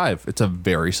 7.5. It's a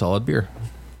very solid beer,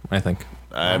 I think.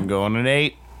 I'm going an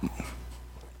 8.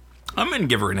 I'm going to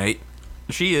give her an 8.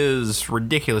 She is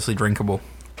ridiculously drinkable.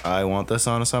 I want this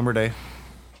on a summer day.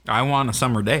 I want a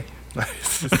summer day.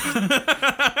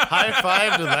 High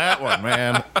five to that one,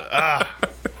 man.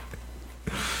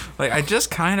 Like, I just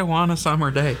kind of want a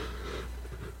summer day.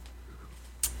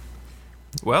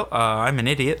 Well, I'm an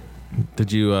idiot.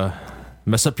 Did you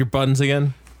mess up your buttons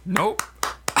again? Nope.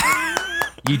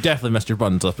 You definitely messed your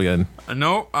buttons up again.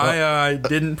 Nope. I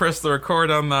didn't press the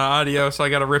record on the audio, so I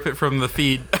got to rip it from the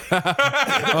feed.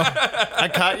 I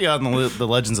caught you on the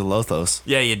Legends of Lothos.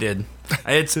 Yeah, you did.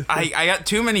 I got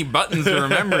too many buttons to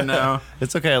remember now.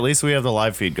 It's okay. At least we have the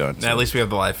live feed going. So. At least we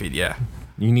have the live feed, yeah.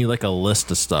 You need like a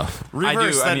list of stuff.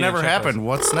 Reverse, I that need to never check happened. those.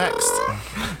 What's next?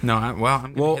 No, I'm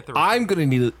going to hit the record. I'm going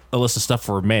to need a list of stuff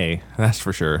for May. That's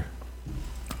for sure.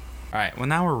 All right, well,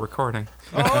 now we're recording.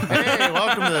 Oh, hey,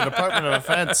 welcome to the Department of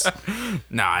Defense.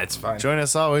 Nah, it's fine. Join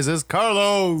us always is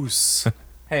Carlos.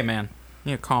 Hey, man,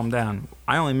 you need to calm down.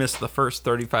 I only missed the first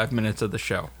 35 minutes of the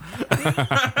show.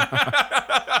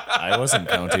 I wasn't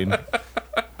counting.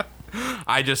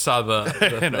 I just saw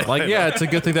the Like, yeah, it's a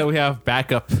good thing that we have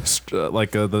backup,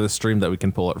 the stream that we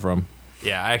can pull it from.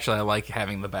 Yeah, actually, I like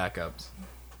having the backups.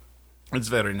 It's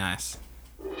very nice.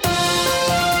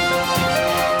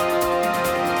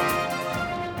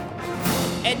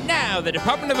 And now the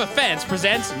Department of Defense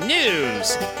presents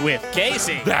News with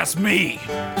Casey. That's me.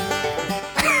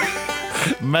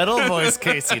 Metal voice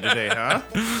Casey today, huh?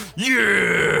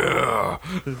 Yeah.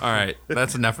 All right,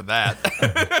 that's enough of that.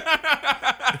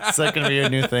 Is that going to be a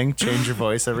new thing? Change your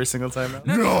voice every single time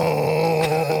now?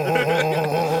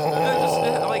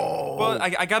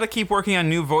 I gotta keep working on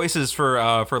new voices for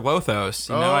Lothos.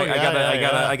 You know, Oh,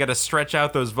 I gotta stretch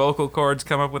out those vocal cords,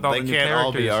 come up with all They the new can't characters.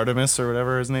 all be Artemis or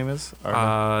whatever his name is.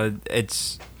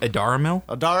 It's Adaramil.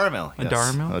 Adaramil. Yes.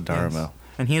 Adaramil. Adaramil. Yes.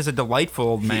 And he is a delightful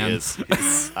old man. He is.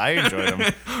 Yes. I enjoyed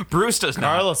him. Bruce does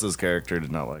not. Carlos's character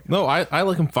did not like him. No, I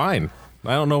like him fine.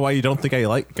 I don't know why you don't think I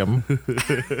like him.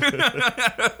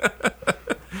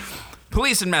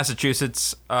 Police in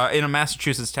Massachusetts, in a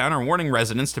Massachusetts town, are warning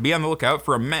residents to be on the lookout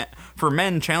for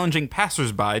men challenging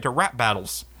passersby to rap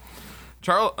battles.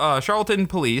 Charlton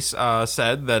police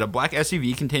said that a black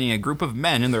SUV containing a group of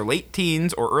men in their late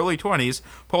teens or early 20s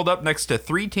pulled up next to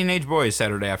 3 teenage boys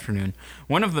Saturday afternoon.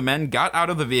 One of the men got out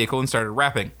of the vehicle and started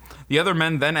rapping. The other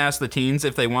men then asked the teens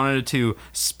if they wanted to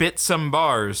spit some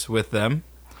bars with them.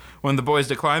 When the boys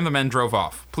declined, the men drove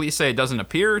off. Police say it doesn't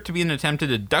appear to be an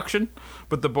attempted abduction,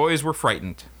 but the boys were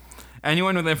frightened.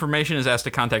 Anyone with information is asked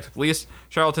to contact the police.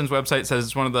 Charlton's website says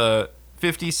it's one of the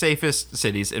 50 safest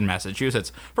cities in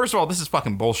Massachusetts. First of all, this is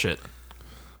fucking bullshit.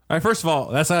 All right, first of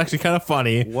all, that's actually kind of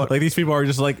funny. What? Like, these people are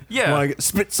just like, Yeah. want to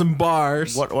spit some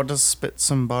bars. What does spit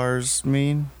some bars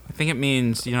mean? I think it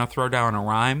means, throw down a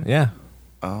rhyme, Yeah.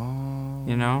 Oh.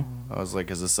 I I was like,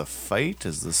 is this a fight?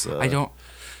 Is this a... I don't...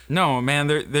 No, man,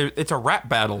 it's a rap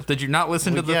battle. Did you not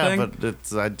listen to the yeah, thing?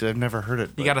 but I've never heard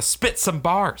it. You gotta spit some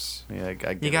bars. Yeah, I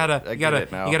get You gotta, it. I get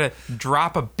it now. you gotta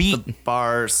drop a beat.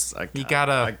 Bars. I got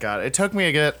it. It took me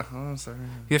a get. Oh, sorry.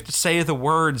 You have to say the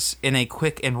words in a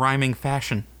quick and rhyming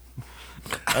fashion.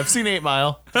 I've seen 8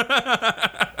 Mile.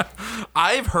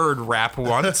 I've heard rap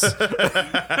once.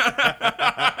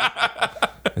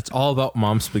 It's all about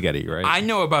mom spaghetti, right? I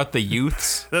know about the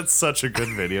youths. That's such a good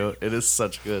video. It is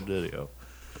such a good video.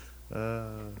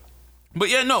 But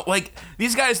yeah, no, like,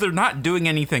 these guys, they're not doing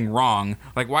anything wrong.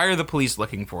 Like, why are the police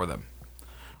looking for them?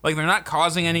 Like, they're not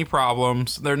causing any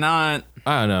problems. They're not...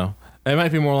 I don't know. It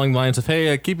might be more along the lines of,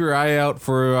 hey, keep your eye out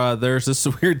for, there's this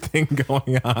weird thing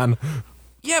going on.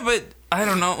 Yeah, but, I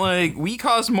don't know, like, we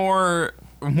cause more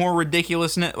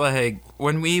ridiculousness, like,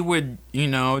 when we would,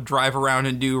 drive around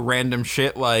and do random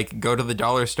shit, like, go to the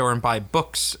dollar store and buy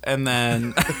books, and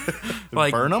then,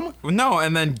 like... Burn 'em? No,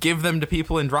 and then give them to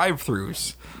people in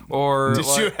drive-thrus. Or, Did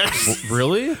you actually...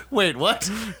 Really? Wait, what?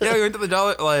 Yeah, we went to the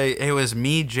dollar, like, it was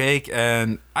me, Jake,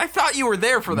 and I thought you were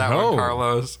there for that No. one,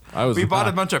 Carlos. I was We bought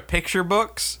a not. bunch of picture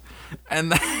books,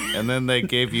 and then And then they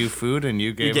gave you food and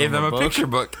you we gave, gave them a book? picture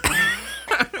book.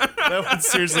 That would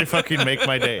seriously fucking make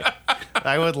my day.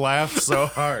 I would laugh so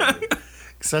hard.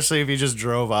 Especially if you just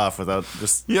drove off without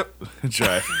just Yep.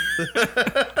 drive.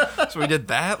 So we did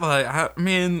that. Like, I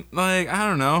mean, like, I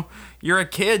don't know. You're a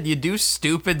kid. You do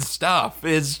stupid stuff.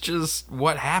 It's just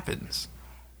what happens.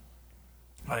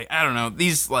 Like, I don't know.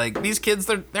 These kids,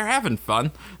 they're having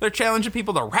fun. They're challenging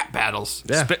people to rap battles.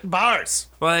 Yeah. Spitting bars.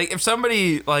 Like, if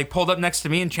somebody, like, pulled up next to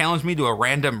me and challenged me to a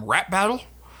random rap battle,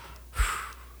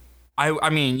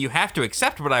 I mean, you have to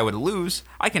accept what I would lose.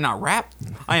 I cannot rap.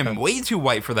 I am way too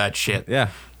white for that shit. Yeah.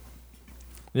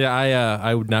 Yeah,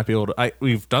 I would not be able to.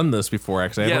 We've done this before,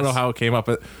 actually. I don't know how it came up.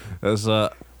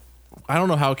 I don't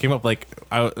know how it came up. Like,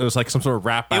 it was like some sort of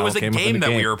rap battle. It was a game that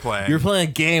we were playing. You were playing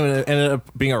a game, and it ended up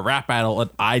being a rap battle,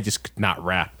 and I just could not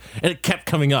rap. And it kept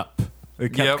coming up.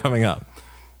 Coming up.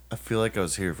 I feel like I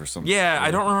was here for something. Yeah,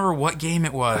 I don't remember what game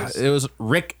it was. It was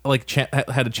Rick, like,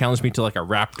 had to challenge me to, like, a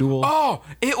rap duel. Oh,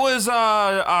 it was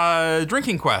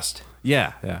Drinking Quest.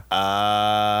 Yeah.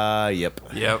 Yep.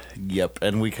 Yep.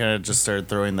 And we kind of just started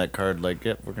throwing that card like,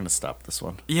 yep, we're going to stop this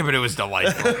one. Yeah, but it was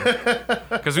delightful.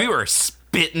 Because we were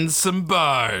spitting some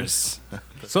bars.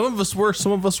 Some of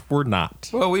us were not.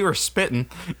 Well, we were spitting.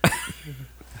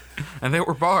 And they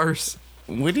were bars.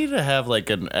 We need to have like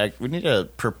we need to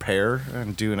prepare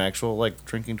and do an actual like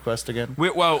drinking quest again.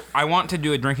 Well, I want to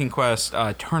do a Drinking Quest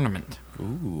tournament.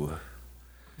 Ooh.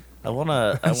 I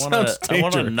wanna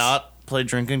not play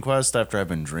drinking quest after I've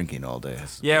been drinking all day.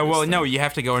 Yeah, well, no, you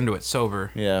have to go into it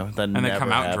sober. Yeah, that and never then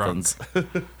come out happens.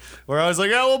 drunk. Where I was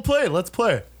like, yeah, we'll play. Let's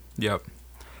play. Yep.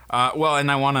 Well,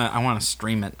 and I wanna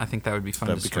stream it. I think that would be fun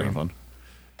That'd to be stream. kind of fun.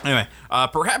 Anyway,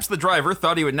 perhaps the driver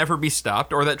thought he would never be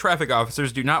stopped, or that traffic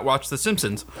officers do not watch The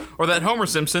Simpsons, or that Homer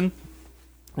Simpson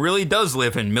really does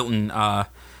live in Milton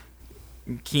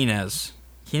Keynes?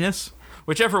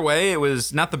 Whichever way, it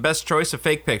was not the best choice of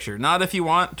fake picture. Not if you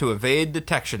want to evade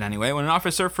detection, anyway. When an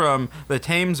officer from the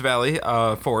Thames Valley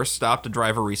Force stopped a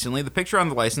driver recently, the picture on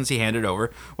the license he handed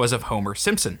over was of Homer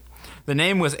Simpson. The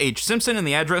name was H. Simpson, and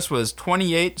the address was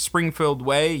 28 Springfield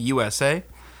Way, USA.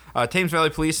 Thames Valley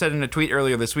Police said in a tweet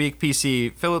earlier this week,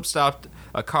 PC Phillips stopped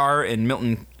a car in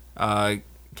Milton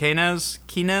Keynes?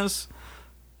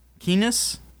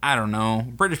 I don't know.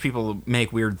 British people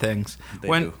make weird things.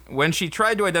 When she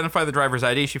tried to identify the driver's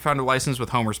ID, she found a license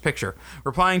with Homer's picture.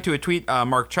 Replying to a tweet,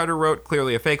 Mark Chutter wrote,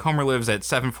 clearly a fake. Homer lives at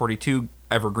 742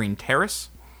 Evergreen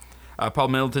Terrace. Paul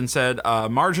Middleton said,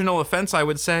 marginal offense, I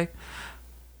would say.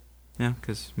 Yeah,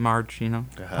 because Marge, pun.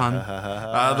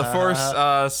 The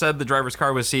force said the driver's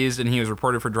car was seized and he was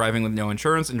reported for driving with no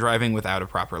insurance and driving without a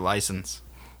proper license.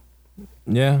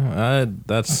 Yeah,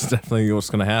 that's definitely what's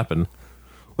going to happen.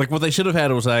 Like, what they should have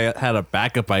had was I had a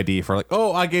backup ID for, like,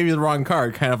 oh, I gave you the wrong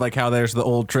card. Kind of like how there's the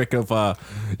old trick of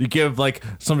you give, like,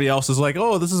 somebody else's, like, that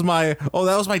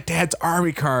was my dad's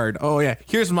army card. Oh, yeah,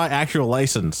 here's my actual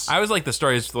license. I always like the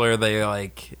stories where they,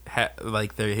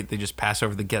 they just pass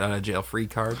over the get out of jail free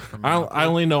card. I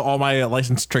only know all my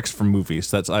license tricks from movies.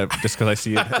 Just because I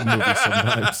see it in movies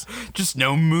sometimes. Just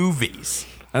no movies.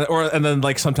 And then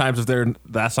like sometimes if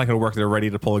that's not going to work, they're ready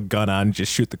to pull a gun on and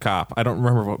just shoot the cop. I don't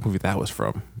remember what movie that was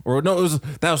from. Or no,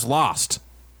 that was Lost.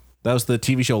 That was the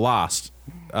TV show Lost.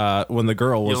 When the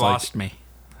girl was lost me.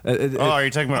 Are you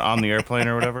talking about on the airplane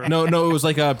or whatever? No, it was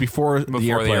like before the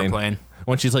airplane.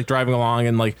 When she's like driving along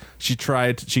and like she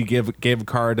gave a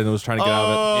card and was trying to get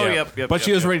out of it. Yep. But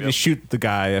she was ready to shoot the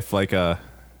guy if like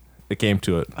it came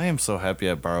to it. I am so happy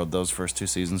I borrowed those first 2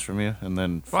 seasons from you and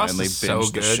then Lost finally is so binged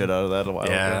the good. shit out of that a while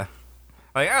ago.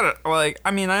 I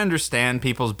understand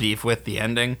people's beef with the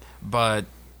ending, but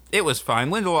it was fine.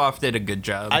 Lindelof did a good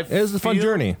job. It was a fun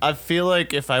journey. I feel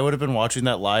like if I would have been watching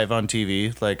that live on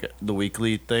TV, like the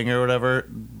weekly thing or whatever,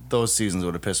 those seasons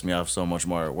would have pissed me off so much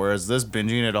more. Whereas this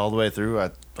binging it all the way through,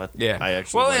 I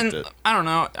actually liked it. I don't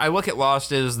know. I look at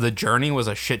Lost as the journey was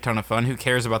a shit ton of fun. Who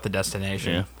cares about the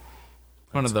destination? Yeah.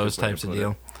 One of those types of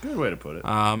deal. Good way to put it.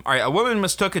 All right, a woman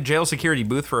mistook a jail security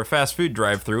booth for a fast food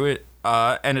drive-thru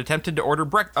and attempted to order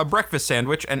a breakfast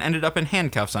sandwich and ended up in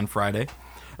handcuffs on Friday,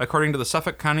 according to the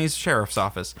Suffolk County's Sheriff's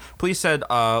Office. Police said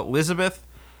Elizabeth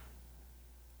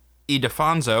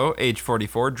Idefonso, age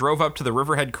 44, drove up to the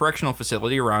Riverhead Correctional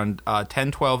Facility around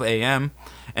 10:12 a.m.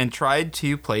 and tried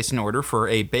to place an order for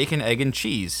a bacon, egg, and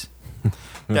cheese.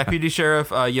 Deputy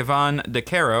Sheriff Yvonne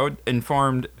DeCaro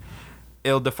informed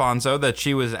Ildefonso that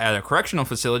she was at a correctional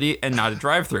facility and not a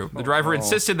drive-thru. The driver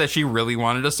insisted that she really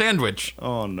wanted a sandwich.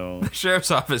 Oh, no. The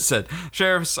Sheriff's Office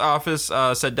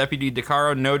said Deputy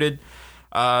DeCaro noted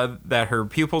that her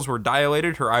pupils were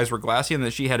dilated, her eyes were glassy, and that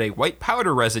she had a white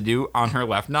powder residue on her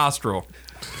left nostril.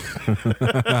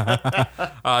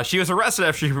 She was arrested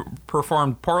after she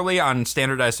performed poorly on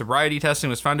standardized sobriety tests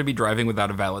and was found to be driving without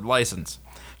a valid license.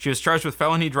 She was charged with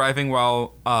felony driving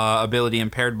while ability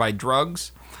impaired by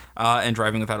drugs. and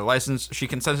driving without a license. She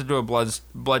consented to a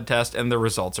blood test, and the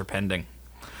results are pending.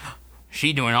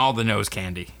 She doing all the nose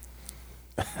candy.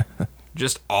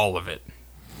 Just all of it.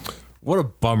 What a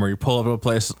bummer! You pull up to a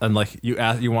place and like you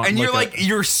want, and you're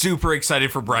you're super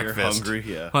excited for breakfast. You're hungry,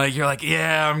 yeah. Like you're like,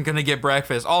 yeah, I'm gonna get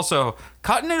breakfast. Also,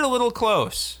 cutting it a little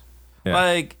close. Yeah.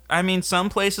 Like, I mean, some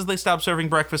places they stop serving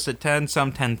breakfast at 10,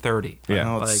 some 10:30. Yeah.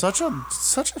 No, it's such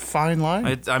a fine line.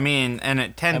 And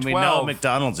at 10, and we 12, know at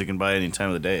McDonald's you can buy any time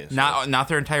of the day. So. not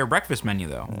their entire breakfast menu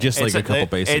though. just like a couple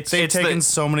basics. They've taken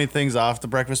so many things off the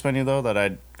breakfast menu though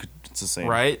that it's the same.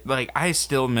 Right? Like, I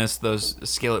still miss those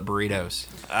skillet burritos.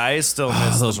 I still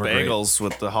miss Those the were great. bagels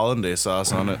with the hollandaise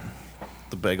sauce on it.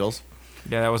 The bagels.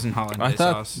 Yeah, that wasn't hollandaise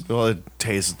thought- sauce. Well, it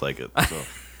tasted like it. So.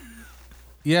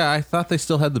 Yeah, I thought they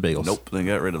still had the bagels. Nope, they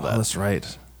got rid of that. Oh, that's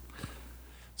right.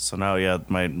 So now, yeah,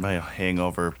 my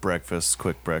hangover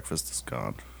quick breakfast is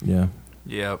gone. Yeah,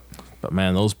 Yep. but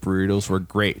man, those burritos were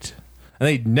great, and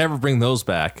they never bring those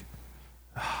back.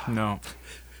 No.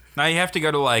 Now you have to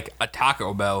go to like a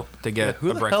Taco Bell to get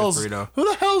a breakfast burrito. Who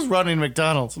the hell's running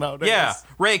McDonald's nowadays? Yeah,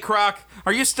 Ray Kroc,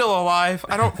 are you still alive?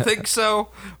 I don't think so,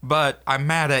 but I'm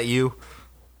mad at you.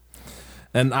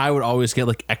 And I would always get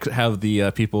have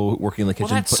the people working in the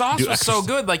kitchen. Well, that sauce do was extra so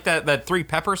good, like that 3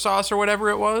 pepper sauce or whatever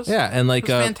it was. Yeah, and It was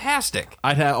fantastic.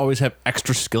 I'd always have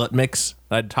extra skillet mix.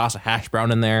 I'd toss a hash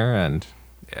brown in there, and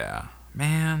Yeah,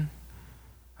 man.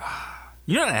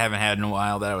 You know what I haven't had in a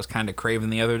while that I was kind of craving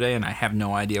the other day, and I have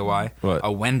no idea why? What?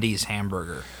 A Wendy's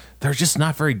hamburger. they're just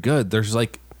not very good. There's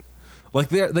like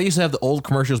they used to have the old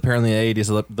commercials apparently in the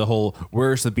 80s, the whole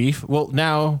 "Where's the beef?" Well,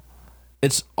 now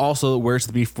it's also "Where's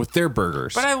the beef?" with their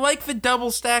burgers. But I like the double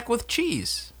stack with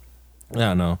cheese. I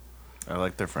don't know. I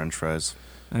like their French fries.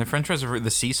 And the French fries are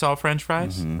the sea salt French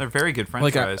fries. Mm-hmm. They're very good French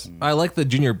Like fries. I like the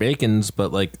junior bacons,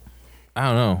 but I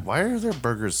don't know. Why are their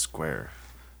burgers square?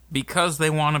 Because they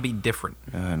want to be different.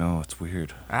 Yeah, I know, it's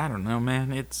weird. I don't know,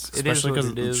 man. It is Especially what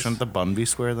it because is. shouldn't the bun be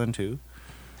square then too?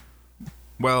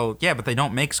 Well, yeah, but they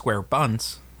don't make square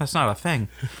buns. That's not a thing.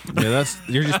 Yeah,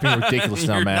 you're just being ridiculous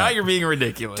now, Now Matt. you're being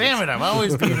ridiculous. Damn it, I'm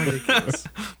always being ridiculous.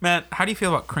 Matt, how do you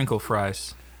feel about crinkle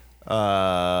fries?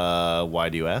 Why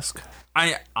do you ask?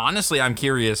 I'm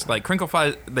curious. Like crinkle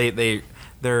fries,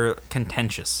 they're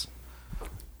contentious.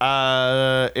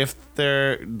 If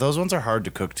those ones are hard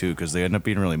to cook too because they end up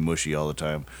being really mushy all the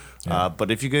time.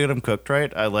 But if you get them cooked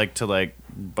right, I like to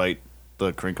bite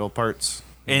the crinkle parts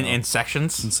In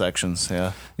sections. in sections.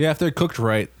 Yeah, Yeah, if they're cooked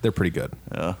right, they're pretty good.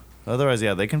 yeah. Otherwise,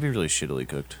 yeah, they can be really shittily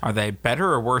cooked. Are they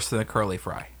better or worse than a curly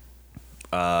fry?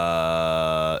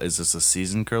 Is this a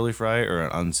seasoned curly fry or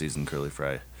an unseasoned curly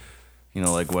fry? You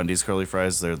know, like Wendy's curly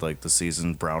fries, they're like the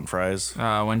seasoned brown fries.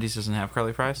 Wendy's doesn't have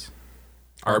curly fries.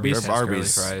 Arby's has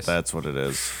Arby's, curly fries. that's what it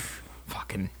is.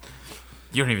 Fucking.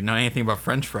 You don't even know anything about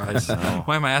French fries.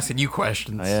 Why am I asking you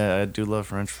questions? I do love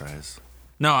French fries.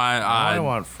 No, I I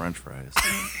want French fries.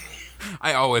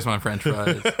 I always want French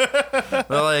fries. They're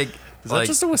like, Is that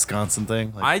just a Wisconsin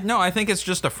thing? I think it's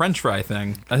just a French fry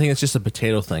thing. I think it's just a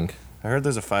potato thing. I heard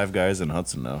there's a Five Guys in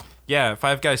Hudson now. Yeah,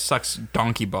 Five Guys sucks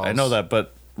donkey balls. I know that,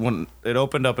 but when it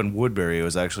opened up in Woodbury, it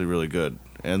was actually really good.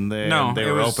 And they it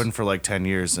were was- open for like 10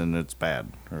 years, and it's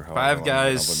bad. Or however Five long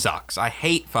Guys it's open. sucks. I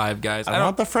hate Five Guys. I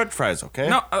want the French fries, okay?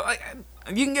 No,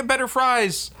 you can get better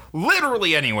fries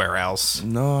literally anywhere else.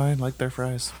 No, I like their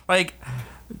fries. Like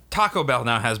Taco Bell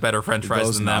now has better French fries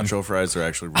Those than them. nacho fries are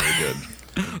actually really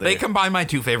good. They combine my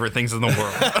 2 favorite things in the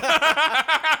world.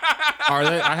 Are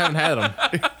they? I haven't had them.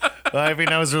 I mean,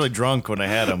 I was really drunk when I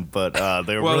had them, but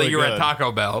they were Well, really you were good. at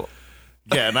Taco Bell.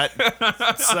 Yeah, and that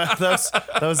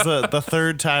was the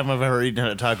third time I've ever eaten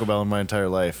at Taco Bell in my entire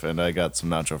life, and I got some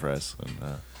nacho fries. And,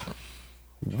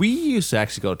 We used to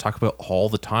actually go to Taco Bell all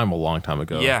the time a long time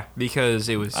ago. Yeah, because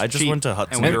it was I just cheap went to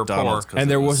Hudson and we were McDonald's poor. 'cause And it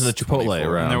there was wasn't a Chipotle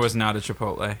 24. around. And there was not a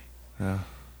Chipotle.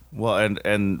 Well,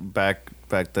 and back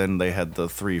then they had the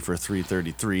 3 for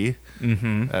 $3.33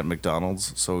 at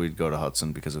McDonald's, so we'd go to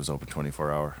Hudson because it was open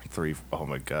 24-hour. 3, oh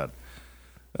my god.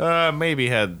 Maybe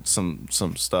had some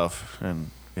stuff,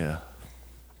 and yeah,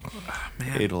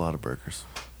 Man. ate a lot of burgers.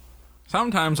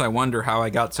 Sometimes I wonder how I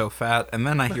got so fat, and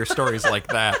then I hear stories like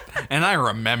that, and I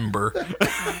remember.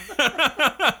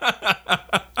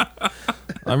 I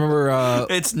remember.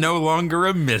 It's no longer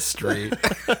a mystery.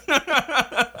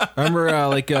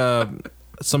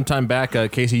 Sometime back,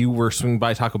 Casey, you were swinging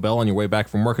by Taco Bell on your way back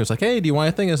from work. It was like, hey, do you want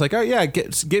anything? It's like, oh yeah,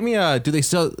 get me a. Do they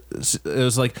sell? It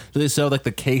was like, do they sell like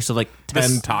the case of like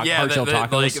 10 hard shell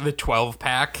tacos? like the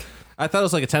 12-pack. I thought it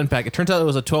was like a 10-pack. It turns out it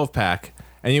was a 12-pack.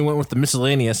 And you went with the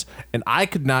miscellaneous, and I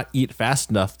could not eat fast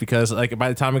enough because like by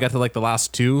the time I got to like the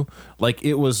last 2, like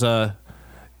it was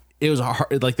it was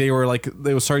hard, like they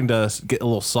were starting to get a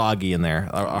little soggy in there.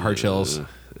 Hard shells.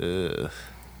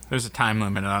 There's a time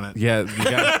limit on it. Yeah,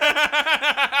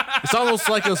 it's almost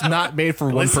like it was not made for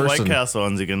one person. White Castle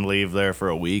ones you can leave there for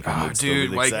a week. And it'd still be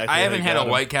Dude, like exactly I how haven't you had got a 'em.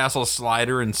 White Castle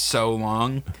slider in so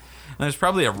long. And there's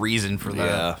probably a reason for that.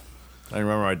 Yeah. I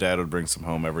remember my dad would bring some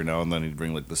home every now and then. He'd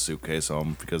bring like the suitcase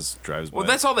home because it drives. Well,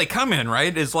 that's all they come in,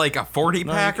 right? Is like a 40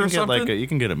 pack or something. You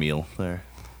can get a meal there,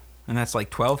 and that's like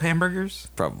 12 hamburgers.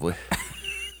 probably.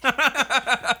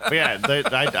 But yeah,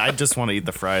 I just want to eat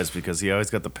the fries because he always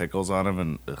got the pickles on him,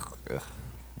 and ugh,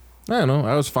 I don't know.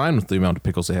 I was fine with the amount of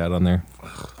pickles they had on there.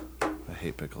 I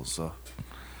hate pickles. So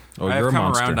Oh, I've you're a come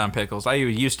monster. around on pickles. I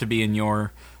used to be in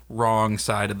your wrong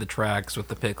side of the tracks with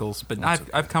the pickles, but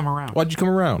I've come around Why'd you come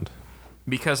around?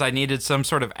 because I needed some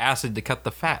sort of acid to cut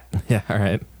the fat, Yeah, all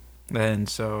right. and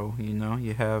so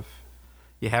you have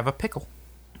a pickle.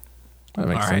 That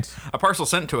makes All right. sense. A parcel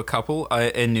sent to a couple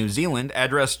in New Zealand,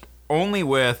 addressed only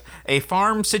with a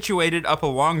farm situated up a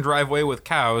long driveway with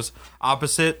cows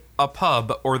opposite a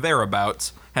pub or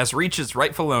thereabouts, has reached its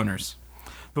rightful owners.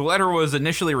 The letter was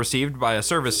initially received by a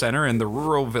service center in the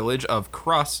rural village of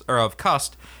Cust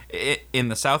in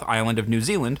the South Island of New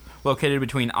Zealand, located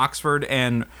between Oxford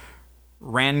and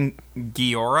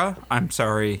Rangiora. I'm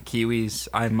sorry, Kiwis.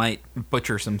 I might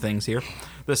butcher some things here.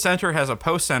 The center has a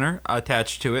post center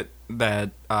attached to it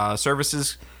that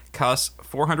services Cust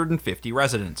 450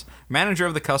 residents. Manager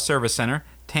of the Cust Service Center,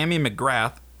 Tammy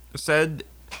McGrath, said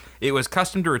it was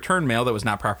custom to return mail that was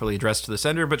not properly addressed to the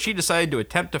sender, but she decided to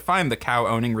attempt to find the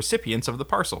cow-owning recipients of the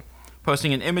parcel,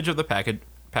 posting an image of the package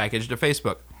to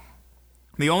Facebook.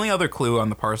 The only other clue on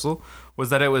the parcel was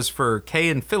that it was for Kay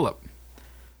and Philip.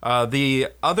 The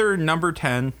other number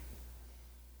 10...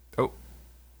 Oh.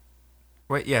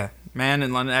 Wait, yeah. Man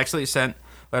in London actually sent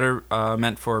letter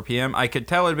meant for PM. I could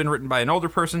tell it had been written by an older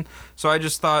person, so I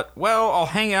just thought, well, I'll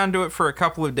hang on to it for a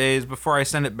couple of days before I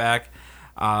send it back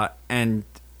and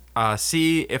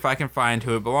see if I can find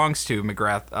who it belongs to,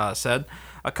 McGrath said.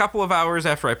 A couple of hours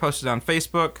after I posted on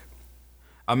Facebook,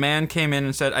 a man came in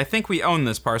and said, I think we own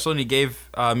this parcel, and he gave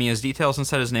me his details and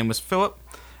said his name was Philip,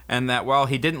 and that while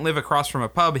he didn't live across from a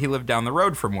pub, he lived down the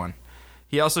road from one.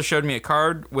 He also showed me a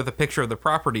card with a picture of the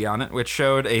property on it, which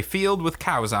showed a field with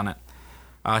cows on it.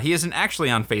 He isn't actually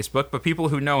on Facebook, but people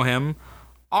who know him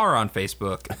are on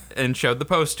Facebook, and showed the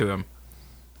post to him.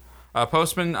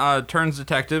 Postman turns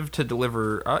detective to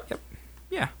deliver... Yep.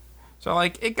 Yeah. So,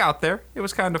 like, it got there. It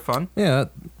was kind of fun. Yeah,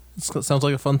 that sounds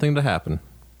like a fun thing to happen.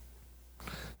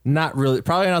 Not really.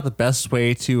 Probably not the best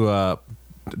way to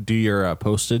do your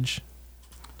postage.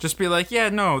 Just be like, yeah,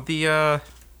 no, the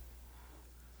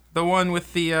one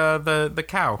with the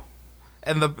cow,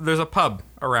 and there's a pub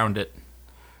around it.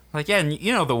 Like, yeah, and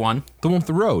you know the one The one with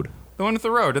the road. with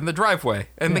the road and the driveway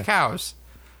and the cows.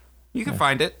 You can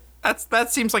find it.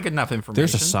 That seems like enough information.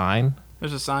 There's a sign.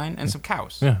 There's a sign and some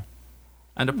cows. Yeah.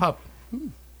 And a pub.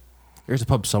 There's a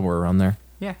pub somewhere around there.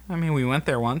 Yeah, I mean, we went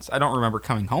there once. I don't remember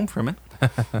coming home from it.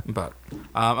 But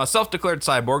a self-declared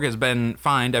cyborg has been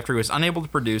fined after he was unable to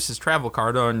produce his travel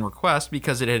card on request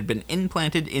because it had been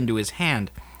implanted into his hand.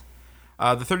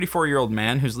 The 34-year-old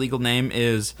man, whose legal name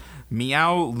is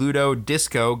Meow Ludo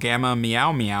Disco Gamma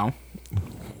Meow Meow.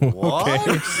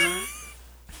 what?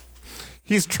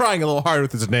 He's trying a little hard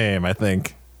with his name, I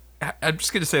think. I'm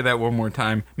just going to say that one more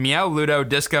time. Meow Ludo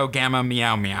Disco Gamma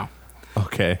Meow Meow.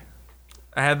 Okay.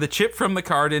 I had the chip from the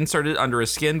card inserted under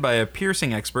his skin by a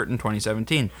piercing expert in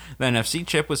 2017. The NFC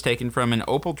chip was taken from an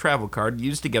Opal travel card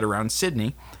used to get around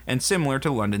Sydney and similar to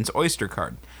London's Oyster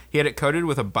card. He had it coated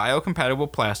with a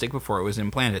biocompatible plastic before it was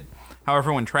implanted.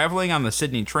 However, when traveling on the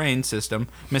Sydney train system,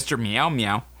 Mr. Meow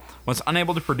Meow was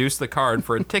unable to produce the card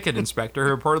for a ticket inspector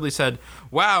who reportedly said,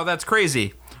 "Wow, that's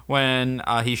crazy," when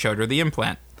he showed her the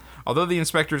implant. Although the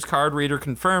inspector's card reader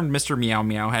confirmed Mr. Meow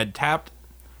Meow had tapped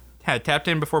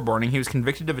in before boarding, he was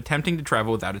convicted of attempting to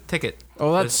travel without a ticket.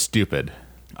 Oh, that's stupid.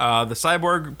 The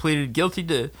cyborg pleaded guilty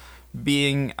to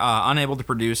being unable to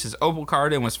produce his Opal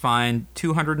card and was fined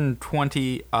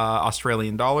 220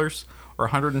 Australian dollars, or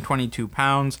 122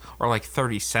 pounds, or like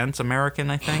 30 cents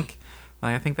American, I think.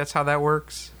 I think that's how that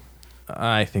works.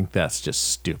 I think that's just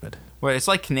stupid. Well, it's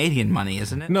like Canadian money,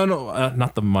 isn't it? No,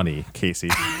 not the money, Casey.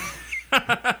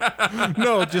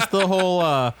 No, just the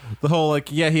whole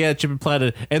like, yeah, he had a chip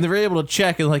implanted, and they were able to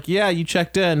check and like, yeah, you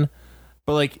checked in,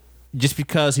 but like, just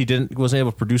because he wasn't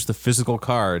able to produce the physical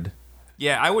card.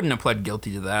 Yeah, I wouldn't have pled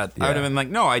guilty to that. Yeah. I would have been like,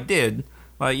 no, I did.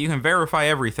 Like, you can verify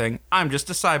everything. I'm just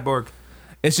a cyborg.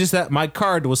 It's just that my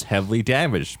card was heavily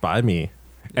damaged by me,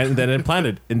 and then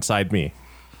implanted inside me.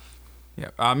 Yeah.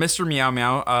 Mr. Meow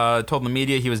Meow told the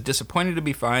media he was disappointed to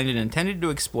be fined and intended to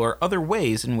explore other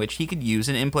ways in which he could use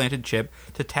an implanted chip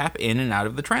to tap in and out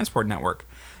of the transport network.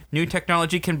 New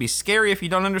technology can be scary if you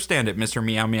don't understand it, Mr.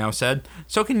 Meow Meow said.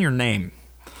 So can your name.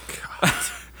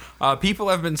 People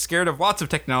have been scared of lots of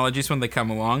technologies when they come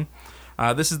along.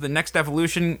 This is the next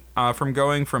evolution from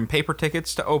going from paper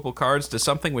tickets to Opal cards to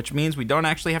something which means we don't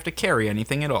actually have to carry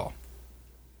anything at all.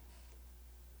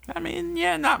 I mean,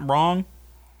 yeah, not wrong.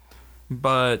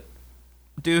 But,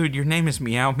 dude, your name is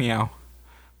Meow Meow.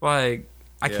 Like,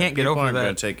 I can't get over People aren't that.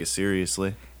 going to take you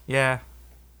seriously. Yeah.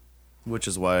 Which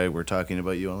is why we're talking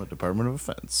about you on the Department of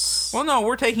Defense. Well, no,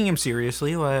 we're taking him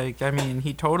seriously. Like, I mean,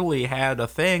 he totally had a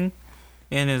thing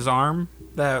in his arm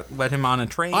that led him on a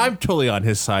train. I'm totally on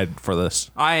his side for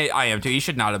this. I am too. He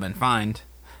should not have been fined.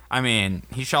 I mean,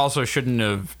 he also shouldn't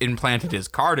have implanted his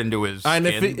card into his And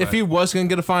skin, if he was going to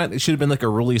get a fine, it should have been like a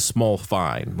really small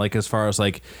fine. Like as far as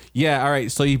like, yeah, all right,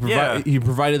 so you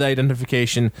provided the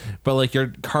identification, but like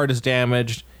your card is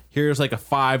damaged. Here's like a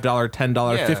 $5, $10,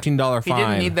 $15 fine. He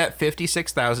didn't need that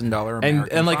 $56,000 American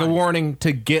and like fine. a warning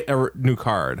to get a new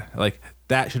card. Like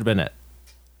that should have been it.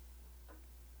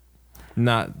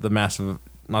 Not the massive,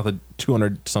 not the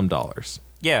 $200 some dollars.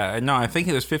 Yeah, no, I think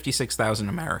it was 56,000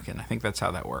 American. I think that's how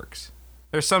that works.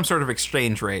 There's some sort of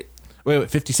exchange rate. Wait,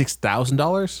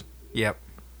 $56,000? Yep.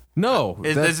 No,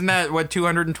 Isn't that what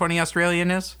 220 Australian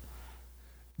is?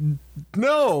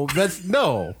 no. That's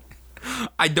no.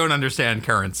 I don't understand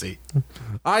currency.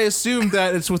 I assume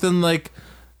that it's within like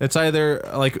it's either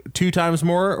like 2 times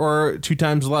more or 2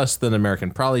 times less than American.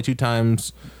 Probably 2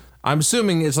 times. I'm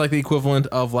assuming it's like the equivalent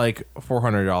of like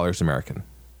 $400 American.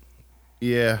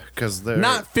 Yeah, because they're...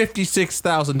 Not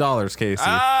 $56,000, Casey.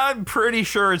 I'm pretty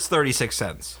sure it's 36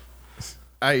 cents.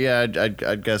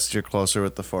 I'd guess you're closer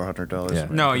with the $400. Yeah.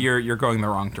 No, you're going the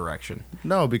wrong direction.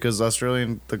 No, because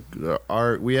Australian...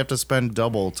 we have to spend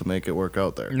double to make it work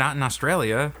out there. Not in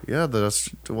Australia. Yeah,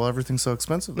 everything's so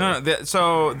expensive there. No,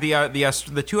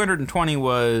 the 220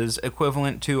 was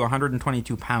equivalent to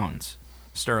 122 pounds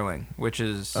sterling, which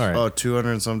is All right. Oh, $200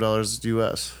 and some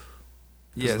US.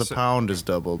 yeah, The pound is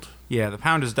doubled. yeah, the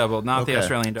pound is doubled, not the Okay.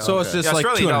 Australian dollar. So it's just the like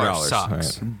Australian dollar $200.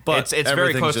 sucks, Right. But it's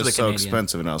very close to the just so Canadian.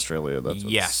 expensive in Australia. That's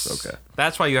Yes. Okay.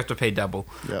 That's why you have to pay double.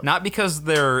 Yep. Not because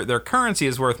their currency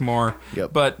is worth more,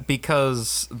 Yep. but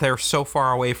because they're so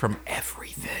far away from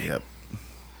everything. Yep.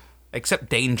 Except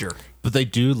danger. But they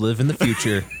do live in the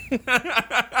future.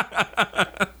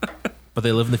 But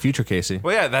they live in the future, Casey.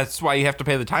 Well, yeah, that's why you have to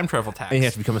pay the time travel tax. And you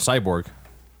have to become a cyborg.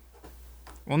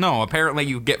 Well, no, apparently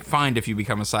you get fined if you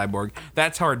become a cyborg.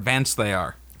 That's how advanced they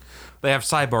are. They have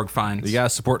cyborg fines. You gotta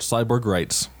support cyborg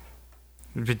rights.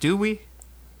 Do we?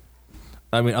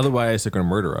 I mean, otherwise they're gonna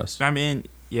murder us. I mean,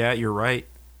 yeah, you're right.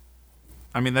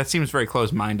 I mean, that seems very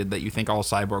close-minded that you think all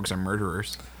cyborgs are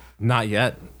murderers. Not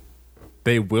yet.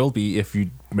 They will be if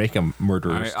you make them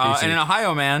murderers. All right, and an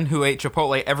Ohio man who ate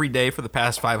Chipotle every day for the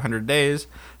past 500 days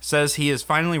says he is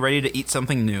finally ready to eat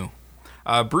something new.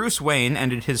 Bruce Wayne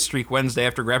ended his streak Wednesday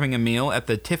after grabbing a meal at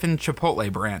the Tiffin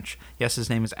Chipotle branch. Yes, his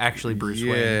name is actually Bruce Wayne.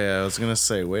 Yeah, I was going to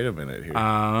say, wait a minute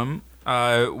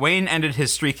here. Wayne ended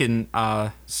his streak in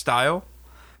style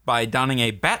by donning a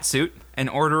bat suit and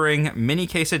ordering mini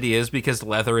quesadillas because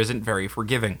leather isn't very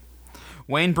forgiving.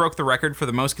 Wayne broke the record for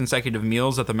the most consecutive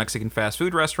meals at the Mexican fast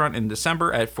food restaurant in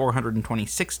December at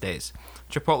 426 days.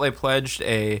 Chipotle pledged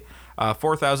a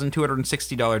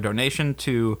 $4,260 donation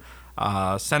to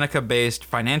Seneca-based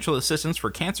financial assistance for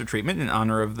cancer treatment in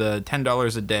honor of the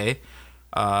 $10 a day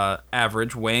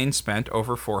average Wayne spent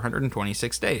over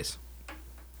 426 days.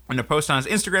 In a post on his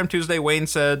Instagram Tuesday, Wayne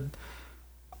said,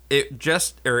 "It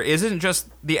isn't just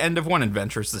the end of one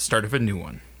adventure; it's the start of a new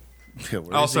one."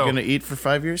 What also- is he going to eat for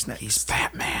 5 years next? He's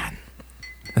Batman.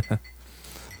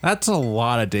 That's a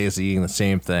lot of days of eating the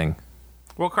same thing.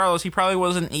 Well, Carlos, he probably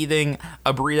wasn't eating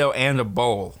a burrito and a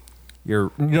bowl. You're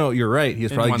right.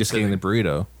 He's probably one just getting the sitting.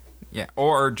 burrito. Yeah,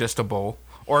 or just a bowl,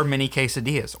 or mini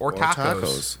quesadillas, or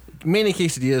tacos. Mini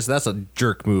quesadillas, that's a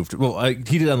jerk move. Well, he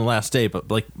did it on the last day, but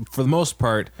like for the most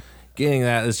part, getting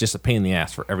that is just a pain in the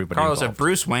ass for everybody Carlos, if involved.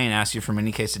 Bruce Wayne asks you for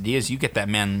mini quesadillas, you get that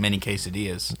man mini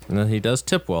quesadillas. And then he does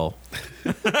tip well.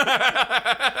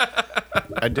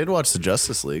 I did watch the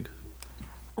Justice League.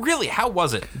 Really? How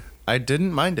was it? I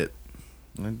didn't mind it.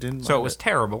 So it was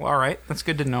terrible. All right, that's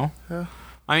good to know. Yeah.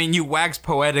 I mean, you waxed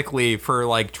poetically for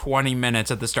like 20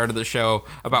 minutes at the start of the show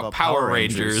about Power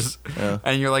Rangers. Yeah.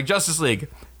 And you're like, Justice League,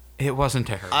 it wasn't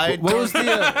terrible. What was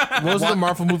the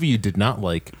Marvel movie you did not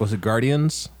like? Was it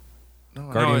Guardians?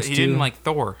 No, Guardians he 2? didn't like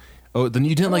Thor. Oh, then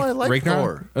you didn't No, like I like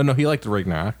Ragnarok? Thor. Oh no, he liked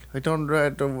Ragnarok. I don't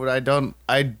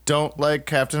like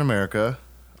Captain America.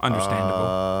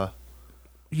 Understandable.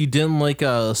 You didn't like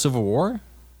Civil War?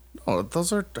 Oh,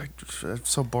 those are. I'm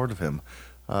so bored of him.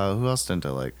 Who else didn't I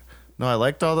like? No, I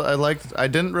liked all the. I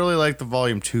didn't really like the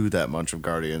Volume 2 that much of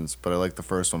Guardians, but I liked the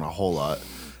first one a whole lot.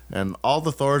 And all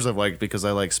the Thors I've liked because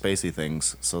I like spacey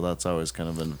things, so that's always kind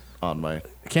of been on my.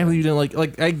 I can't believe you didn't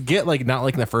like. I get not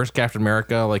liking the first Captain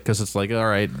America, like because it's like all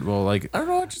right, well, like I don't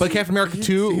know. but Captain America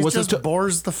 2 he was just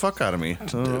bores the fuck out of me. I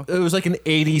don't know. it was like an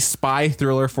 80s spy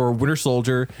thriller for Winter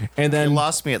Soldier, and You then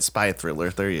lost me at spy thriller.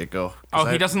 There you go. Oh,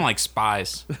 he doesn't like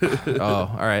spies.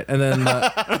 all right, and then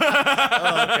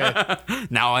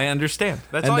Now I understand.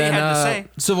 That's and all then you had to say.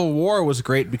 Civil War was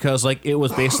great because like it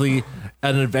was basically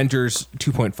an Avengers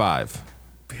 2.5.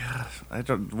 I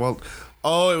don't. Well,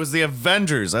 oh, it was the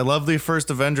Avengers. I love the first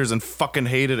Avengers and fucking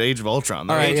hated Age of Ultron.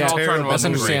 That All right, was yeah, Ultron that's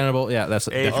wasn't great. understandable. Yeah, that's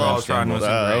Age of definitely Ultron understandable. was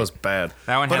that great. was bad.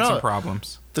 That one But had no, some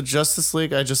problems. The Justice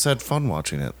League, I just had fun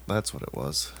watching it. That's what it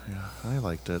was. Yeah, I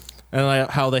liked it. And like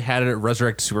how they had it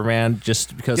resurrect Superman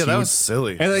just because Yeah, he that was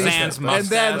silly. and then, Sans and mustache.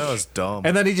 then That was dumb.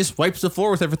 and then he just wipes the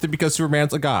floor with everything because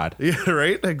Superman's a god. Yeah,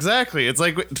 right? Exactly. It's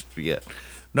like, yeah.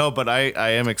 No, but I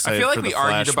am excited I feel like for we the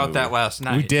argued Flash about movie. that last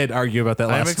night. We did argue about that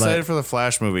I'm last excited night. for the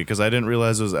Flash movie because I didn't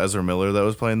realize it was Ezra Miller that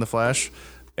was playing the Flash,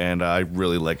 and I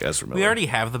really like Ezra Miller. We already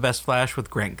have the best Flash with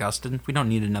Grant Gustin. We don't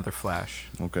need another Flash.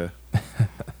 Okay.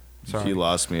 Sorry. You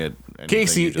lost me at anything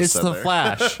Casey, you just it's said the there.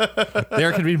 Flash.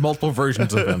 There can be multiple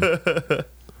versions of him.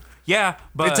 Yeah,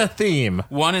 but It's a theme.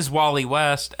 one is Wally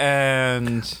West,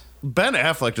 and Ben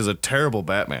Affleck is a terrible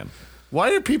Batman.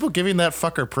 Why are people giving that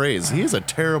fucker praise? He is a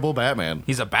terrible Batman.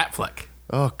 he's a Batfleck.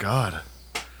 Oh, God.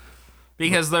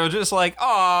 Because they're just like,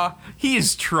 aw,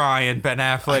 he's trying, Ben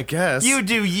Affleck. I guess. You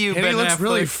do you, And Ben he looks Affleck.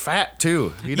 really fat,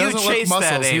 too. He doesn't look chased that,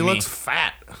 muscles. He Amy. looks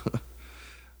fat.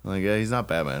 Like, yeah, he's not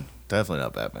Batman. Definitely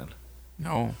not Batman.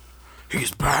 No.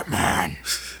 He's Batman.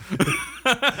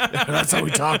 That's how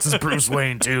he talks as Bruce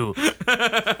Wayne, too.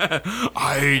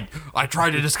 I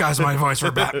tried to disguise my voice for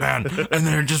Batman, and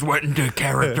then just went into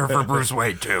character for Bruce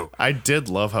Wayne, too. I did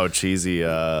love how cheesy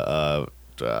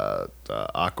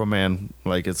Aquaman,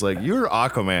 like, it's like, you're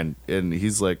Aquaman, and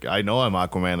he's like, I know I'm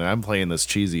Aquaman, and I'm playing this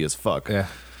cheesy as fuck. Yeah.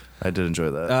 I did enjoy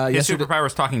that. His Yesterday, superpower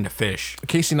was talking to fish.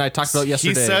 Casey and I talked about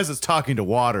yesterday. He says it's talking to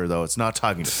water, though. It's not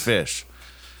talking to fish.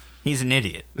 He's an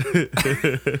idiot.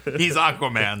 He's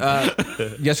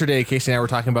Aquaman. Yesterday, Casey and I were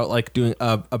talking about like doing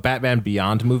a Batman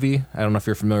Beyond movie. I don't know if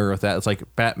you're familiar with that. It's like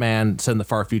Batman set in the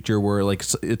far future where like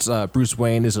it's Bruce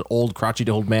Wayne is an old crotchety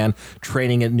old man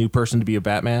training a new person to be a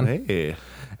Batman. Hey.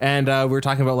 And we were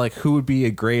talking about like who would be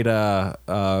a great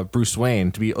Bruce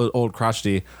Wayne to be old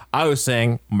crotchety. I was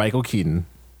saying Michael Keaton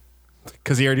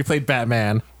because he already played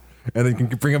Batman, and then you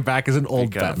can bring him back as an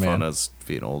old Kind of fun Batman. as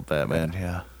being old Batman,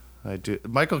 yeah. I do.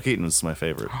 Michael Keaton was my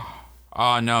favorite.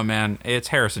 Oh, no, man. It's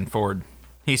Harrison Ford.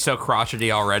 He's so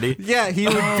crotchety already. Yeah, he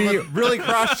would be really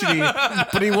crotchety,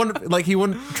 but he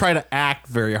wouldn't try to act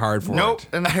very hard for Nope. it.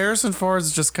 And Harrison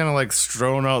Ford's just kind of like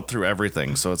strewn out through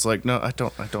everything. So it's like, no, I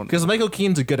don't. Because Michael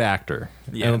Keaton's a good actor,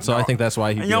 Yeah, and so I think that's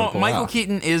why he. You know, Michael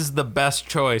Keaton is the best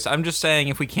choice. I'm just saying,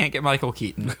 if we can't get Michael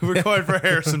Keaton, We're going for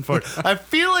Harrison Ford. I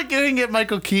feel like you can get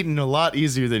Michael Keaton a lot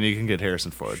easier than you can get Harrison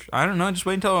Ford. I don't know. Just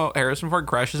wait until Harrison Ford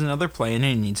crashes another plane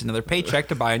and he needs another paycheck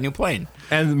to buy a new plane.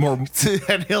 and more.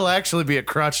 And he'll actually be a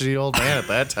crotchety old man at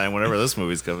that time, whenever this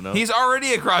movie's coming out. He's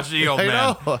already a crotchety old I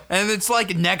man. know. And it's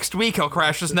like next week he'll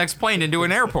crash this next plane into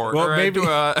an airport. Well, or maybe-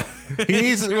 into a He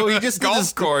needs. Well, he just golf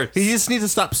needs to, course. He just needs to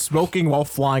stop smoking while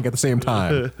flying at the same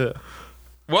time.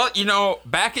 Well, you know,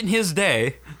 back in his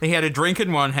day, he had a drink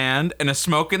in one hand and a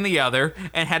smoke in the other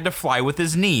and had to fly with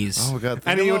his knees. Oh my god! And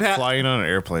And he would have- flying on an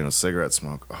airplane with cigarette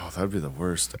smoke. Oh, that'd be the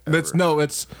worst. Ever.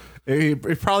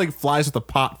 It probably flies with a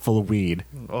pot full of weed.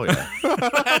 Oh yeah.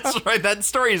 That's right. That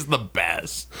story is the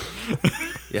best.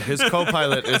 Yeah, his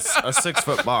co-pilot is a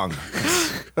 6-foot bong.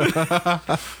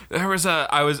 There was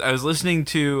I was listening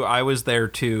to I Was There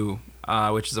Too,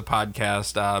 which is a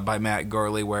podcast by Matt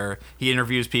Gorley where he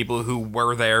interviews people who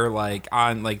were there, like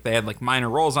on like they had like minor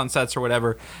roles on sets or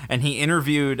whatever, and he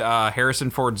interviewed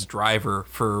Harrison Ford's driver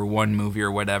for one movie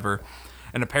or whatever,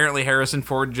 and apparently Harrison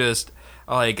Ford just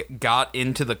like got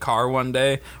into the car one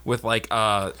day with like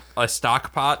a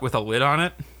stock pot with a lid on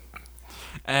it,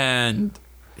 and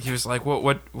he was like,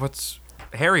 what's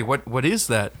Harry, what is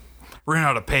that? Ran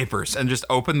out of papers, and just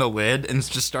opened the lid and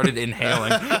just started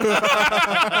inhaling.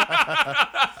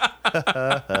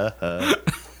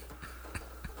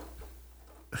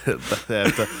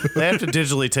 They have to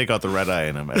digitally take out the red eye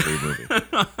in him every movie.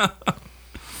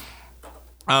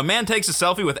 A man takes a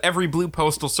selfie with every blue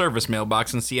postal service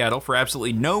mailbox in Seattle for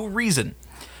absolutely no reason.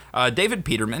 David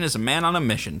Peterman is a man on a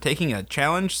mission, taking a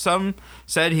challenge some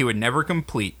said he would never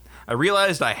complete. I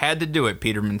realized I had to do it,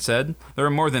 Peterman said. There are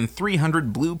more than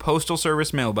 300 blue Postal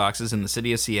Service mailboxes in the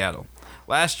city of Seattle.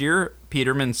 Last year,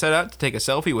 Peterman set out to take a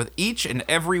selfie with each and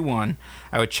every one.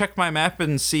 I would check my map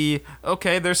and see,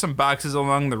 okay, there's some boxes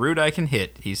along the route I can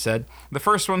hit, he said. The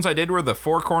first ones I did were the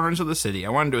four corners of the city. I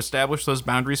wanted to establish those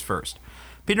boundaries first.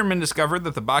 Peterman discovered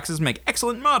that the boxes make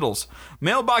excellent models.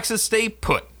 Mailboxes stay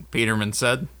put, Peterman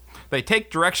said. They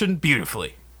take direction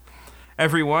beautifully.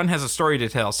 Everyone has a story to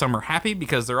tell. Some are happy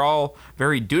because they're all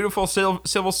very dutiful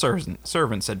civil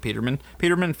servants, said Peterman.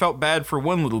 Peterman felt bad for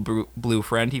one little blue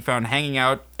friend he found hanging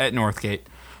out at Northgate.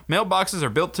 Mailboxes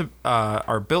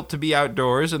are built to be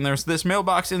outdoors, and there's this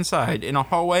mailbox inside, in a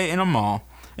hallway in a mall.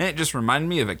 And it just reminded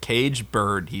me of a caged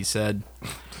bird, he said.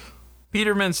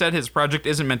 Peterman said his project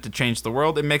isn't meant to change the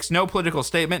world. It makes no political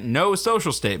statement, no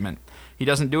social statement. He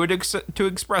doesn't do it to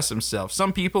express himself.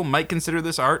 Some people might consider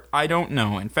this art. I don't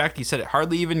know. In fact, he said it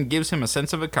hardly even gives him a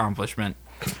sense of accomplishment.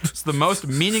 It's the most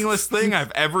meaningless thing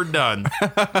I've ever done.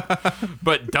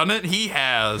 But done it he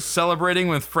has, celebrating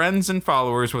with friends and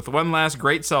followers with one last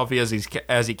great selfie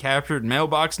as he captured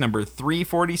mailbox number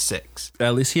 346.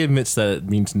 At least he admits that it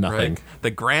means nothing. Right?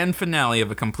 The grand finale of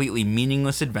a completely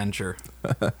meaningless adventure.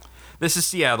 This is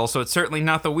Seattle, so it's certainly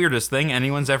not the weirdest thing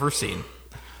anyone's ever seen.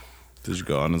 Did you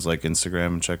go on his Instagram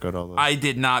and check out all those? I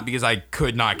did not, because I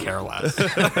could not care less.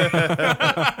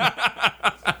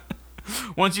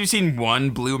 Once you've seen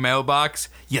one blue mailbox,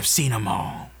 you've seen them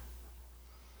all.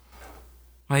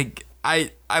 Like, I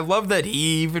love that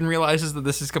he even realizes that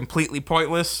this is completely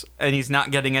pointless and he's not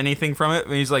getting anything from it.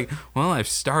 And he's like, well, I've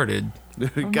started.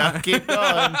 Gotta keep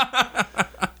going.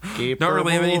 Don't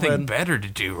really have anything better to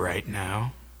do right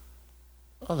now.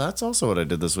 Oh, that's also what I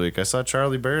did this week. I saw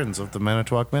Charlie Burns of the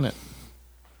Manitowoc Minute.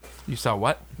 You saw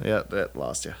what? Yeah, that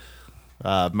lost you.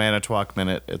 Manitowoc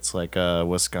Minute. It's like a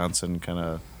Wisconsin kind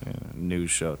of news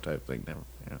show type thing.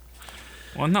 Yeah.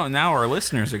 Well, no, now our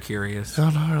listeners are curious. Oh,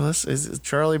 no, is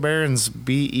Charlie Burns,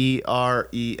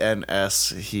 Berens.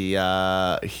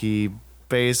 He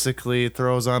basically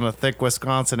throws on a thick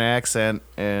Wisconsin accent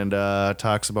and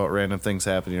talks about random things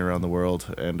happening around the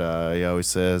world. And he always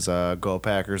says, go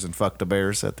Packers and fuck the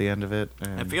Bears at the end of it.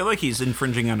 And I feel like he's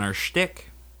infringing on our shtick.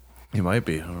 he might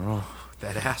be. I don't know.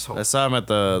 That asshole. I saw him at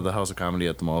the House of Comedy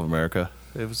at the Mall of America.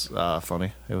 It was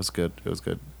funny. It was good.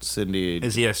 Cindy.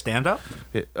 Is he a stand-up?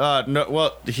 No.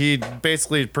 Well, he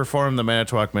basically performed the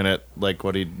Manitowoc Minute, like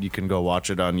you can go watch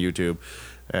it on YouTube,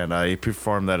 and he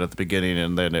performed that at the beginning,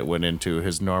 and then it went into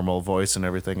his normal voice and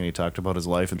everything, and he talked about his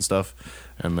life and stuff,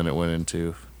 and then it went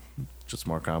into just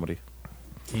more comedy.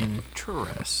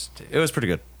 Interesting. It was pretty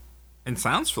good. It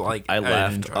sounds like I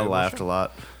laughed. I enjoyable laughed show. a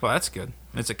lot. Well, that's good.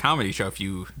 It's a comedy show. If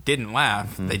you didn't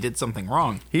laugh, they did something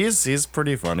wrong. He's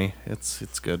pretty funny. It's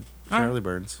good. All right. Charlie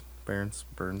Burns.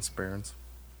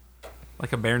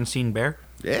 Like a Berenstein bear?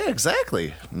 Yeah,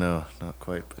 exactly. No, not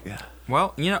quite, but yeah.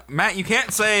 Well, Matt, you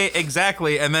can't say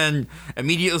exactly and then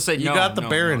immediately say You no. got the no,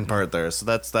 Baron no. part there, so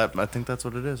that's that. I think that's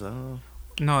what it is. I don't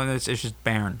know. No, it's just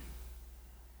Baron.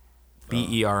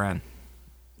 Bern.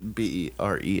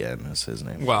 Beren is his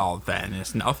name. Well, then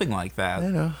it's nothing like that. I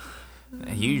know.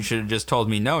 You should have just told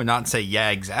me no, not say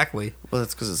yeah exactly. Well,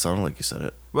 that's because it sounded like you said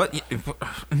it. What?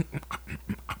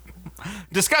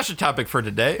 Discussion topic for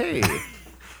today. Hey.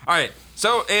 All right.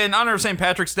 So, in honor of St.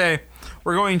 Patrick's Day,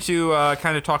 we're going to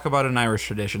kind of talk about an Irish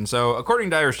tradition. So, according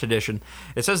to Irish tradition,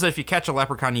 it says that if you catch a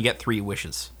leprechaun, you get 3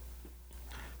 wishes.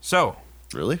 So,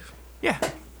 Really? yeah,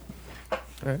 All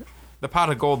right. the pot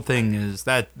of gold thing is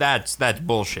that's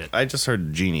bullshit. I just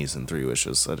heard genies and 3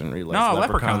 wishes. I didn't realize No,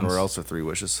 leprechaun leprechauns. were also 3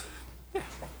 wishes.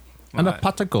 And a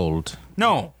pot of gold.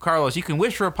 No, Carlos, you can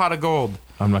wish for a pot of gold.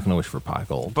 I'm not going to wish for a pot of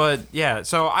gold. But yeah,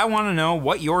 so I want to know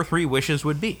what your 3 wishes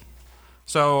would be.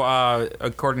 So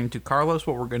according to Carlos,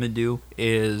 what we're going to do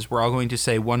is we're all going to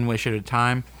say 1 wish at a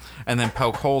time and then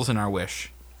poke holes in our wish.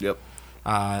 Yep.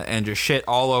 And just shit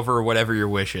all over whatever your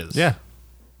wish is. Yeah.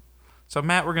 So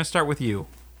Matt, we're going to start with you.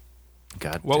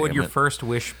 God What would damn your it. first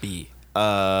wish be? All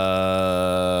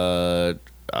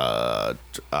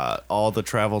the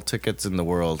travel tickets in the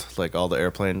world, like all the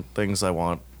airplane things I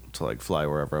want to like fly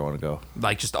wherever I want to go.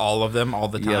 Like just all of them all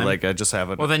the time? Yeah, like I just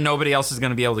have it. Well, then nobody else is going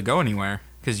to be able to go anywhere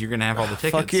because you're going to have all the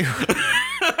tickets. Fuck you.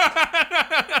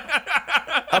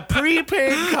 A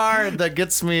prepaid card that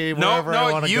gets me wherever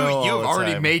I want to go. all you've the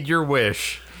already time. made your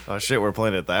wish. Oh shit, we're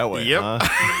playing it that way. Yep. Huh?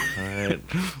 All right.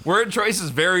 Word choice is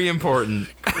very important.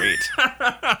 Great.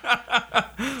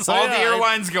 So, all yeah, the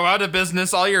airlines go out of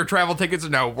business. All your travel tickets are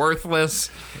now worthless.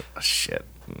 Shit.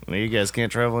 You guys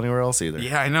can't travel anywhere else either.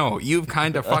 Yeah, I know. You've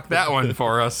kind of fucked that one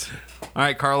for us. All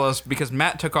right, Carlos, because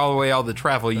Matt took all the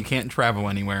travel, you can't travel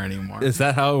anywhere anymore. Is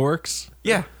that how it works?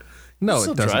 Yeah. No,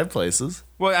 Still it doesn't. drive places.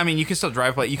 Well, I mean, you can still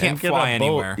drive. You can't get fly a boat.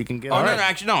 anywhere. You can get Oh a- no,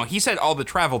 actually, no. He said all the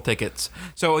travel tickets.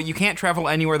 So you can't travel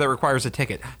anywhere that requires a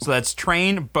ticket. So that's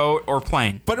train, boat, or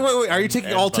plane. But wait, are you taking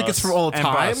And all bus. tickets for all And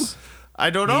time? bus. I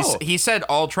don't know. He said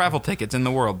all travel tickets in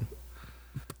the world.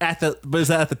 But is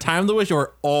that at the time of the wish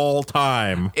or all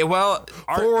time? Well,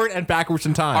 Forward and backwards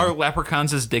in time. are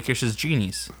leprechauns as dickish as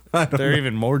genies? They're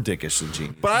even more dickish than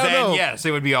genies. but I don't Then know. yes, it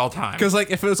would be all time. Because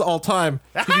like if it was all time,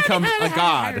 he becomes a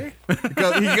god.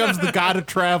 Because he becomes the god of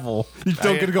travel. You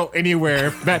don't get to go anywhere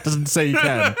if Matt doesn't say you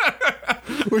can.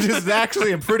 Which is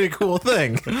actually a pretty cool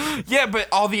thing. Yeah, but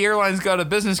all the airlines go out of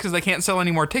business because they can't sell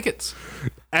any more tickets.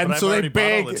 And But so I've they already bought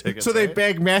all beg the tickets, so they right?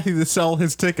 beg Matthew to sell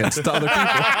his tickets to other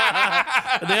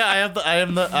people. Yeah,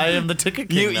 I am the ticket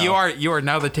king. You are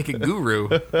now the ticket guru.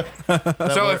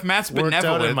 So if Matt's worked out in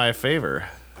benevolent, my favor.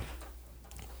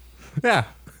 Yeah.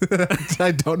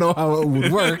 I don't know how it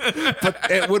would work, but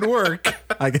it would work,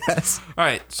 I guess. all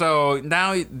right. So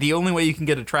now the only way you can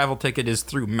get a travel ticket is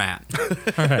through Matt.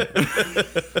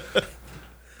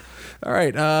 All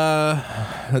right.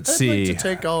 Let's I'd see. like to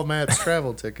take all Matt's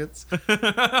travel tickets.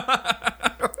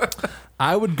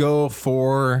 I would go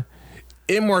for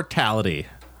immortality,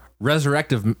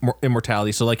 resurrective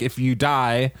immortality. So, like, if you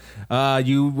die,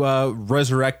 you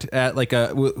resurrect at like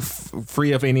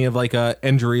free of any of like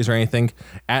injuries or anything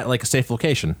at like a safe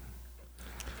location.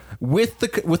 With the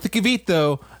caveat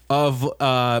though of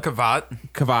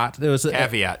caveat. It was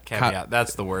Caveat.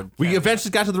 That's the word. We eventually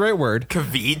got to the right word.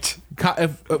 Caveat.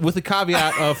 With the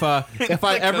caveat of if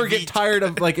I ever get tired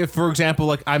of like if for example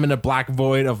like I'm in a black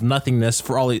void of nothingness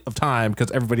for all of time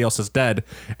because everybody else is dead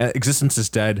and existence is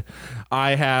dead,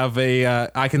 I have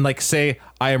I can like say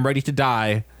I am ready to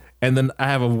die. And then I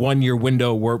have a 1 year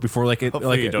window where before like it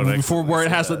Hopefully you don't before where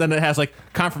it has then it has like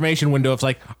confirmation window of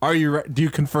like are you do you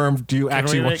confirm do you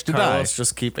actually Can we want make to die? Carlos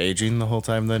just keep aging the whole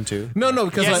time then too? No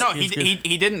because Yeah, like, no,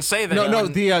 he didn't say that. no he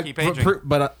wouldn't the keep aging.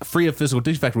 but free of physical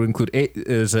defect would include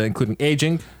including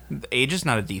aging. Age is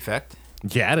not a defect.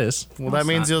 Yeah, it is. Well, that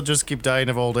means you'll just keep dying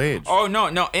of old age. Oh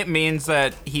no, it means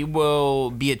that he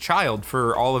will be a child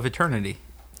for all of eternity.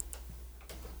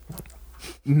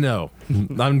 No,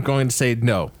 I'm going to say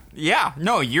no. Yeah,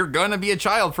 no, you're gonna be a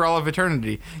child for all of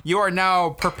eternity. You are now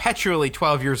perpetually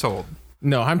 12 years old.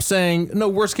 No, I'm saying no.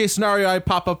 Worst case scenario, I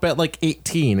pop up at like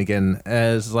 18 again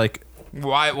as like.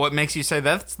 Why? What makes you say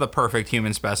that's the perfect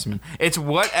human specimen? It's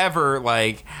whatever,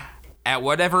 like, at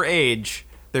whatever age,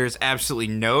 there's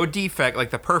absolutely no defect,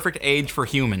 like the perfect age for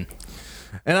human.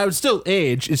 And I would still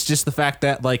age. It's just the fact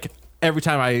that like every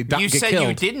time I You get said killed.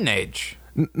 you didn't age.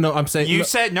 No, I'm saying You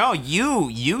said no.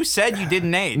 You said you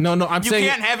didn't age. No, I'm you saying- you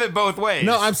can't have it both ways.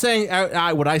 No, I'm saying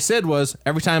what I said was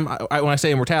every time when I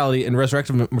say immortality and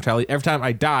resurrective immortality, every time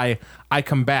I die, I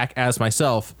come back as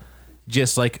myself,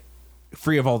 just like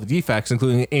free of all the defects,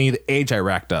 including any of the age I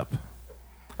racked up.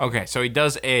 Okay, so he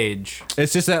does age.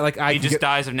 It's just that like I He can just get,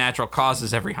 dies of natural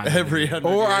causes every 100 Every years.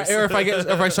 100 years. or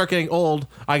if I start getting old,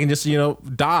 I can just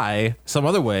die some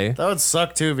other way. That would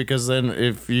suck too, because then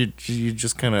if you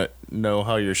just kind of know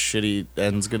how your shitty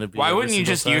end's gonna be. Why every wouldn't you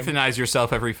single just time. euthanize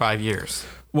yourself every 5 years?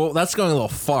 Well, that's going a little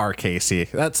far, Casey.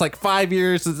 That's like 5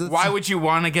 years. Why would you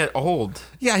want to get old?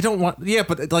 Yeah, I don't want. Yeah,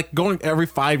 but like going every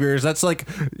 5 years, that's like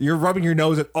you're rubbing your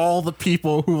nose at all the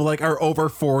people who like are over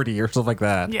 40 or something like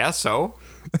that. Yeah, so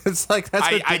It's like that's.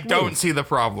 I don't see the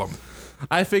problem.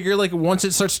 I figure like once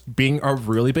it starts being a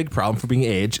really big problem for being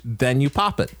age, then you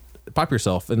pop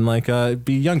yourself and like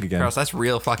be young again. Gross, that's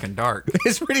real fucking dark.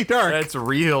 It's pretty dark. That's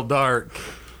real dark.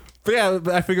 But yeah,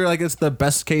 I figure like it's the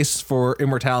best case for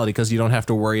immortality because you don't have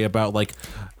to worry about like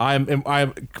I'm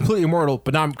completely immortal,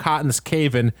 but now I'm caught in this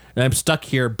cave-in and I'm stuck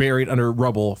here buried under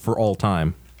rubble for all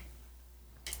time.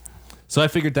 So I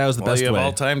figured that was the Well, best you have way.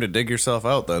 all time to dig yourself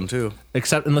out then too.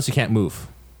 Except unless you can't move.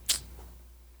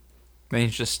 Then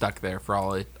he's just stuck there for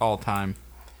all time.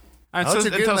 And How'd so- you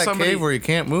get in until that somebody- cave where you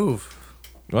can't move?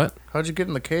 What? How'd you get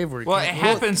in the cave where you Well, it can't move?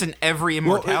 happens in every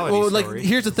immortality like story.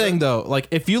 here's the thing though, like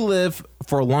if you live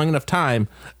for a long enough time,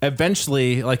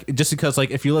 eventually, like just because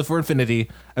like if you live for infinity,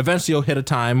 eventually you'll hit a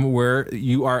time where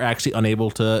you are actually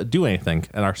unable to do anything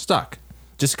and are stuck.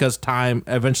 Just because time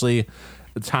eventually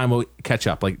the time will catch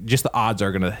up. Like just the odds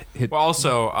are gonna hit. Well,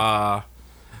 also,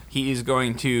 he's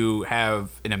going to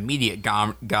have an immediate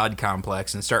god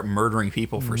complex and start murdering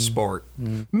people for sport.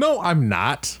 No, I'm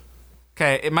not.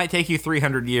 Okay, it might take you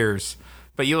 300 years,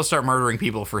 but you'll start murdering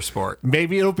people for sport.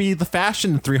 Maybe it'll be the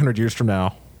fashion 300 years from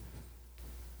now.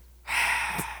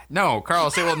 No,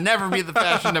 Carlos, it will never be the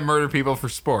fashion to murder people for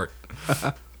sport.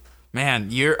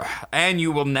 Man, you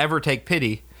will never take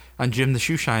pity On Jim the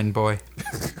Shoeshine Boy.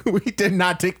 We did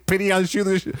not take pity on Joe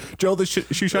the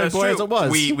Shoeshine Boy as it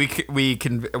was.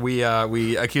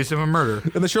 We accused him of murder.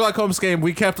 In the Sherlock Holmes game,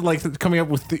 we kept like coming up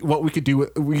with what we could do.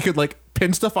 We could like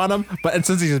pin stuff on him, but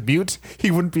since he's mute, he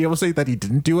wouldn't be able to say that he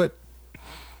didn't do it.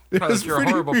 Because you're a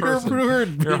horrible person.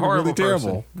 You're a horrible person.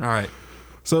 Terrible. All right.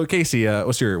 So Casey,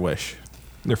 what's your wish?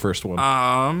 Your first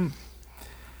one.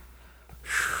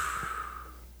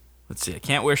 Let's see. I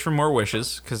can't wish for more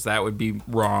wishes because that would be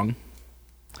wrong.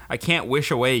 I can't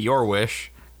wish away your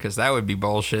wish because that would be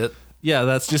bullshit. Yeah,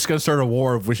 that's just gonna start a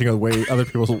war of wishing away other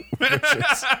people's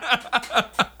wishes.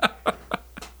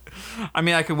 I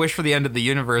mean, I could wish for the end of the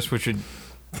universe, which would.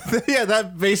 Yeah,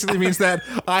 that basically means that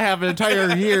I have an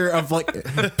entire year of like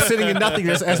sitting in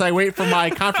nothingness as I wait for my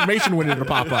confirmation window to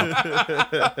pop up.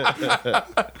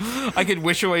 I could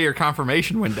wish away your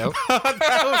confirmation window.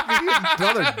 That would be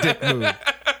another dick move.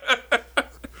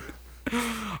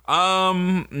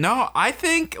 No, I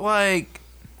think like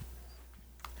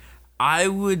I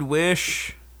would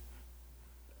wish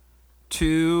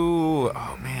to.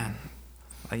 Oh man,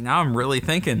 like now I'm really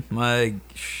thinking. Like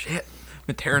shit, I've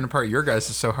been tearing apart your guys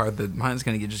is so hard that mine's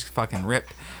gonna get just fucking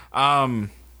ripped. I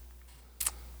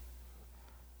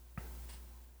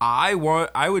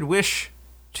would wish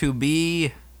to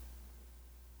be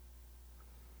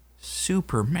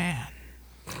Superman.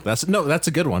 That's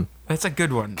a good one. That's a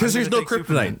good one. Because there's no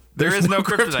kryptonite. There is no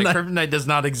kryptonite. Kryptonite does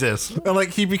not exist. And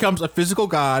like he becomes a physical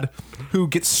god who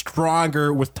gets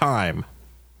stronger with time.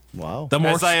 Wow. The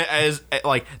more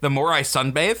the more I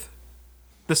sunbathe,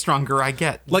 the stronger I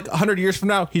get. like 100 years from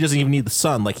now, he doesn't even need the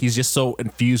sun. Like he's just so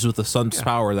infused with the sun's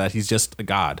power that he's just a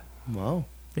god. Wow.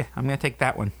 Yeah, I'm gonna take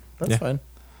that one. That's fine.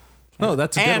 Oh,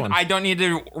 that's a good And one. I don't need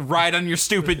to ride on your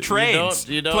stupid trains,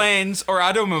 you don't. planes, or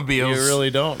automobiles. You really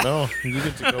don't know. You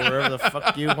get to go wherever the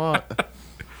fuck you want.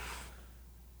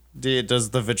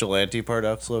 Does the vigilante part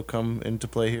also come into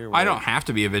play here? I don't have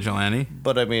to be a vigilante.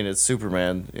 But I mean, it's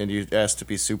Superman, and you asked to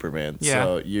be Superman, Yeah.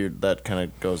 so that kind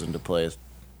of goes into play.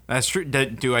 That's true.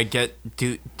 Do I get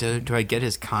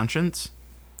his conscience?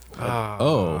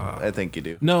 I think you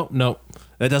do. No,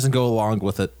 that doesn't go along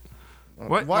with it.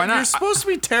 What? Why not? You're supposed to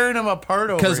be tearing him apart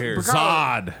over Because here.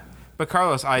 Zod. But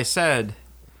Carlos, I said,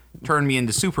 turn me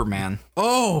into Superman.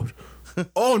 Oh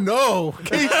no,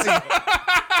 Casey.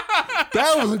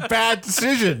 That was a bad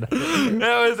decision.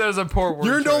 That was a poor word.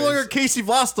 You're no choice. longer Casey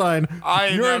Vlostein.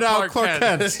 You're now Clark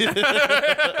Kent.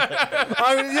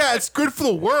 I mean, yeah, it's good for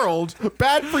the world.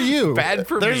 Bad for you. Bad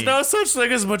for There's me. no such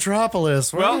thing as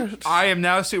Metropolis. Well, I am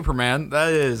now Superman.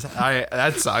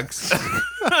 That sucks.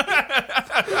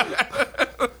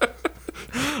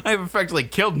 I've effectively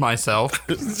killed myself.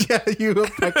 Yeah, you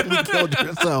effectively killed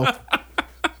yourself.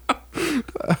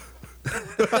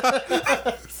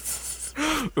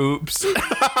 Oops.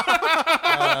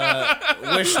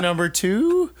 Wish number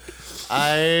 2.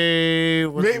 I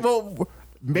would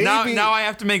Maybe. Now I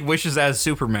have to make wishes as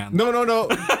Superman. No.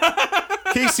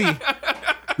 Casey,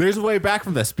 there's a way back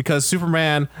from this because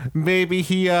Superman, maybe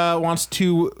he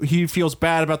he feels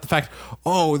bad about the fact,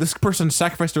 oh, this person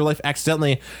sacrificed their life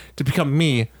accidentally to become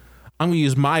me. I'm going to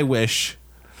use my wish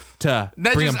to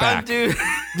bring him back. Undo.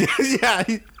 Yeah,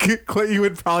 you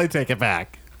would probably take it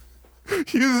back.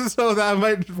 So that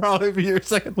might probably be your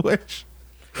second wish.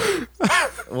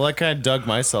 Well, I kind of dug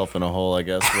myself in a hole, I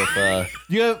guess, with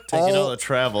You have taking all the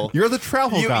travel. You're the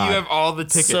travel You god. have all the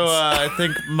tickets. So I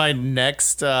think my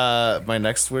next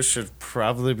wish should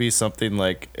probably be something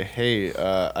like, hey,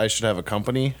 I should have a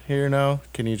company here now.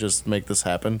 Can you just make this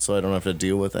happen so I don't have to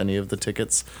deal with any of the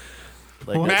tickets?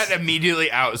 Like Matt immediately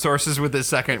outsources with his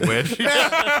second wish. You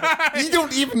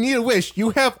don't even need a wish.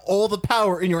 You have all the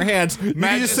power in your hands. You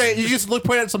just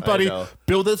point at somebody, know.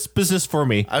 build this business for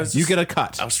me. You get a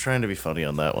cut. I was trying to be funny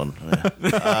on that one.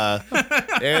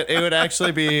 It would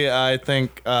actually be, I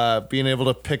think, being able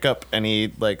to pick up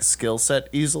any like skill set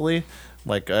easily.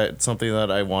 Like it's something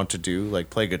that I want to do, like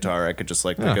play guitar. I could just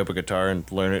like pick up a guitar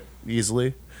and learn it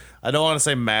easily. I don't want to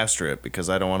say master it because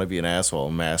I don't want to be an asshole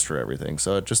and master everything.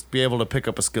 So just be able to pick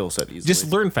up a skill set easily.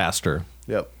 Just learn faster.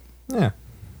 Yep. Yeah.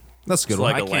 That's a good It's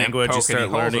one. like I a can't language you poke any start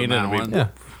holes learning in and that it'll be one. Yeah.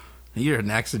 You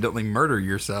didn't accidentally murder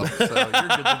yourself, so you're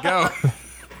good to go.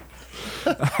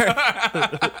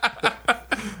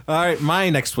 All right, my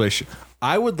next wish.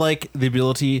 I would like the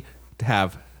ability to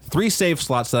have 3 save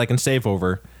slots that I can save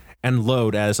over and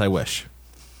load as I wish.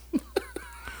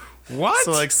 What?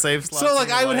 So like save slots. So like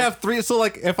in your I would life. have 3. So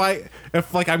like if I'm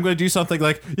going to do something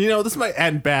like, this might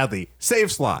end badly.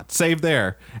 Save slot, save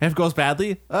there. And if it goes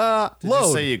badly, Did you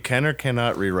load. say you can or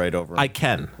cannot rewrite over? I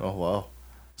can. Oh wow.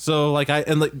 So like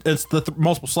it's the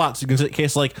multiple slots. You can, in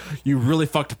case like you really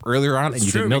fucked up earlier on and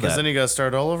you True, didn't know because that. then you got to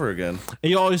start all over again.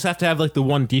 And you always have to have like the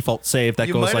one default save that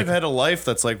You goes might like, have had a life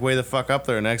that's like way the fuck up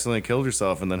there and accidentally killed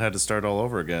yourself and then had to start all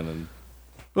over again. And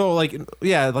well, like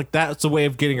yeah, like that's a way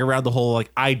of getting around the whole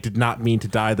like I did not mean to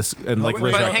die this and like.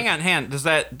 But hang on. Does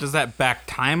that back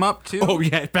time up too? Oh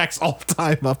yeah, it backs all the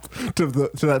time up to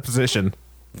that position.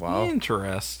 wow.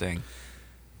 Interesting.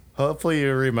 Hopefully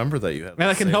you remember that you had. And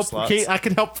I can help. I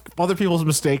can help other people's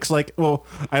mistakes. Like, well,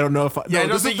 I don't know if. I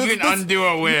don't think you can undo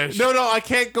a wish. No, I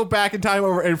can't go back in time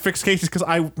over and fix cases because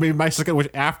I made my second wish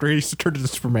after he turned into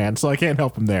Superman, so I can't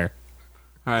help him there.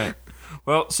 All right.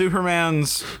 Well,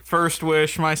 Superman's first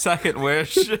wish, my second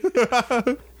wish,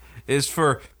 is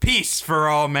for peace for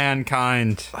all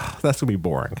mankind. That's gonna be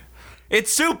boring.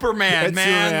 It's Superman, It's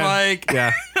man. Superman. Like,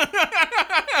 Yeah.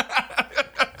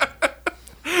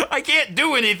 I can't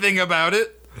do anything about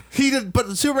it.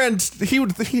 But Superman,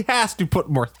 he has to put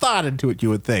more thought into it. You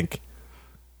would think,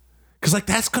 because like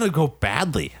that's gonna go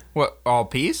badly. What? All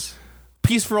peace?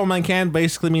 Peace for all mankind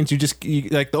basically means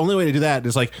like the only way to do that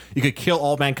is like you could kill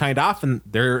all mankind off and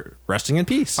they're resting in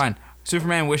peace. Fine.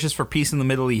 Superman wishes for peace in the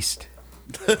Middle East.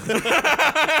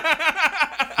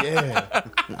 Yeah.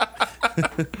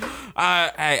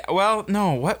 Well,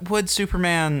 no. What would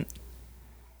Superman?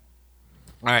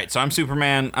 All right, so I'm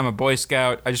Superman. I'm a Boy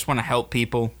Scout. I just want to help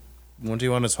people. Wouldn't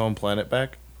you want his home planet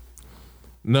back?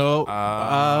 No,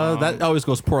 that always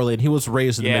goes poorly. And he was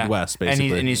raised in the Midwest,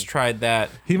 basically. and he's tried that.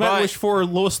 He might But wish for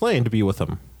Lois Lane to be with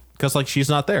him because like she's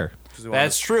not there.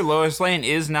 That's true. Lois Lane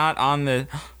is not on the.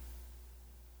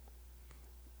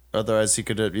 Otherwise, you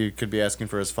could be asking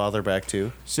for his father back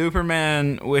too.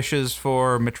 Superman wishes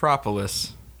for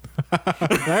Metropolis.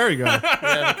 There we go.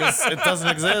 Yeah, because it doesn't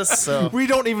exist. So We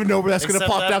don't even know where that's going to Except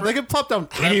pop that down. br- They can pop down that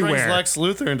brings anywhere. Lex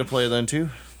Luthor into play then too.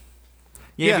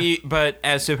 Yeah, but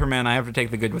as Superman, I have to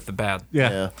take the good with the bad.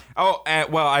 Yeah. Oh,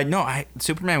 well, I know.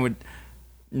 Superman would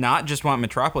not just want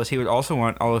Metropolis; he would also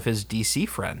want all of his DC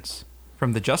friends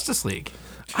from the Justice League.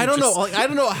 I don't know. Like, I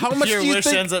don't know how much Your do you wish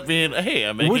think. ends up being, hey,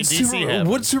 I'm making DC happen.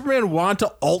 Would Superman want to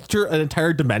alter an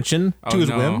entire dimension to his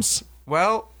no. whims?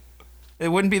 Well, it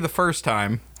wouldn't be the first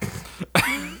time.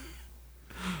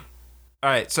 All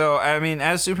right, so I mean,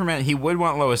 as Superman, he would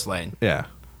want Lois Lane. Yeah.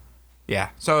 Yeah.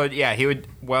 So yeah, he would.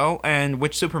 Well, and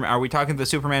which Superman are we talking? The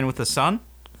Superman with the sun?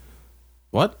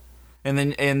 What? And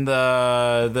then in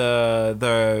the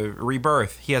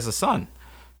Rebirth, he has a son.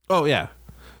 Oh yeah.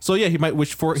 So yeah, he might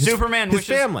wish for his Wishes,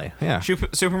 family. Yeah.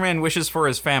 Superman wishes for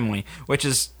his family, which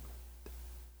is,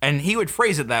 and he would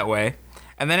phrase it that way,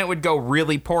 and then it would go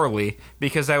really poorly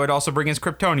because that would also bring his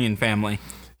Kryptonian family.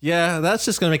 Yeah, that's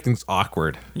just gonna make things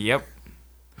awkward. Yep.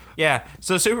 Yeah.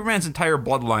 So Superman's entire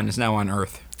bloodline is now on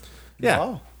Earth. Yeah.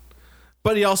 Oh.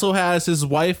 But he also has his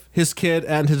wife, his kid,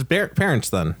 and his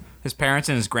parents. Then. His parents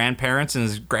and his grandparents and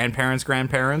his grandparents'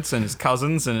 grandparents and his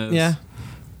cousins and his Yeah.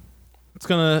 It's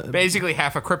gonna. basically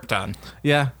half a Krypton.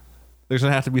 Yeah. There's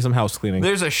gonna have to be some house cleaning.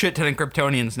 There's a shit ton of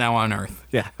Kryptonians now on Earth.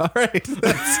 Yeah. All right.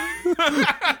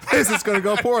 This is gonna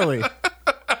go poorly.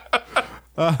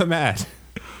 Matt.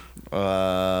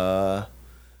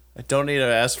 I don't need to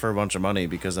ask for a bunch of money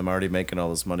because I'm already making all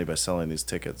this money by selling these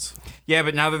tickets. Yeah,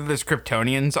 but now that there's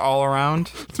Kryptonians all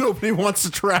around, Nobody wants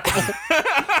to travel.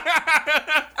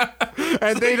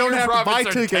 And they don't your have to buy profits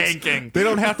are tickets. tanking. They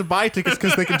don't have to buy tickets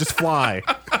because they can just fly.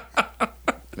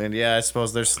 And yeah, I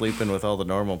suppose they're sleeping with all the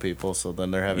normal people, so then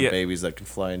they're having Yeah. babies that can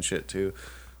fly and shit too.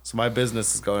 So my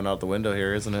business is going out the window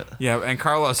here, isn't it? yeah, and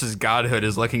Carlos's godhood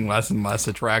is looking less and less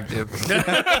attractive.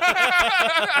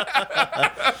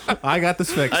 I got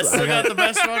this fixed. I still got the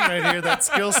best one right here, that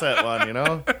skill set one, you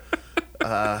know?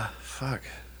 Fuck.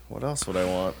 What else would I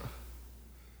want?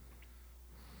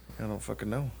 I don't fucking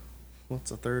know.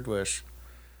 What's a third wish?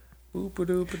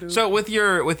 Boop-a-doop-a-doop. So with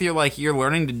your like you're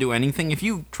learning to do anything, if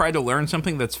you try to learn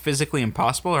something that's physically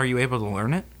impossible, are you able to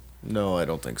learn it? No, I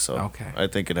don't think so. Okay. I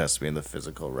think it has to be in the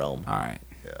physical realm. All right.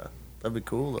 Yeah. That'd be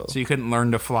cool, though. So you couldn't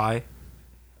learn to fly?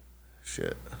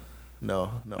 Shit.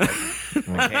 No. I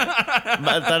can't.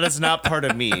 That is not part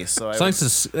of me, so I would,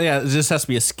 it just has to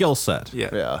be a skill set.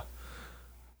 yeah.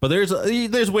 But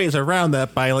there's ways around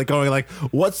that by like going like,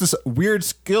 what's this weird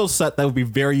skill set that would be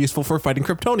very useful for fighting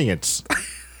Kryptonians?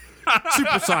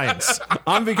 Super science.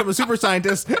 I'm become a super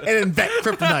scientist and invent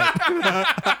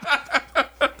kryptonite.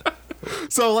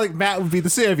 So like Matt would be the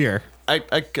savior. I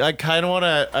kind of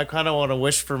want to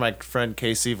wish for my friend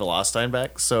Casey Velostein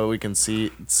back so we can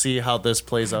see how this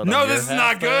plays out. No, on your this is half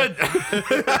not there. good.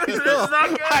 This is not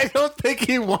good. I don't think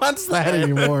he wants that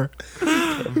anymore.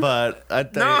 But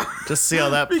No. just see how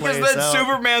that Because plays then out.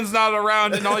 Superman's not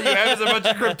around and all you have is a bunch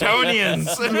of Kryptonians.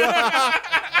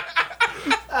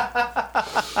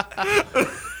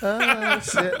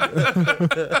 Shit.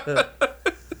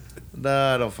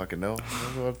 Nah, I don't fucking know.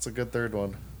 What's a good third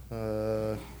one?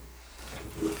 The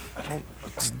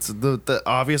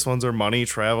obvious ones are money,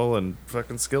 travel, and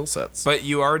fucking skill sets. But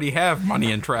you already have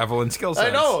money and travel and skill sets.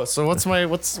 I know. So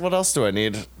what else do I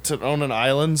need? To own an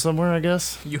island somewhere, I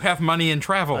guess? You have money and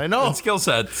travel. I know. And skill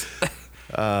sets.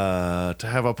 To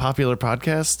have a popular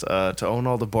podcast, to own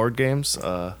all the board games,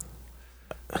 to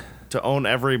own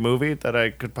every movie that I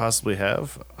could possibly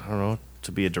have. I don't know.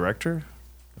 To be a director.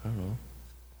 I don't know.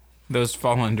 Those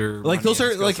fall under Like those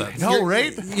are like No,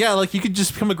 right? Yeah, like you could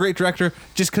just become a great director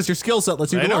just because your skill set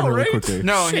lets you I learn know, really right? quickly.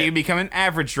 No, he become an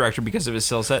average director because of his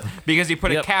skill set. Because he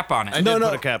put a Yep. cap on it. I did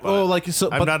put a cap on it. like so,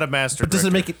 I'm not a master But does it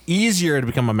director. make it easier to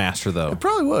become a master though?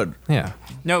 Probably would. Yeah.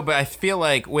 No, but I feel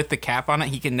like with the cap on it,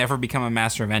 he can never become a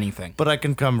master of anything. But I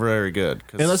can come very good.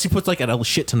 'Cause- Unless he puts like a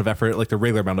shit ton of effort, like the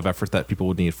regular amount of effort that people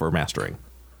would need for mastering.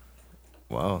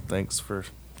 wow, thanks for...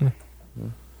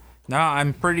 No,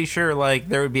 I'm pretty sure like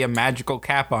there would be a magical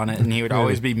cap on it, and he would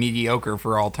always be mediocre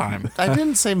for all time. I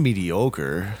didn't say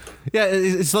mediocre. Yeah,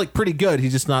 it's like pretty good.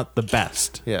 He's just not the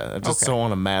best. Yeah, I just Okay. don't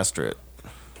want to master it.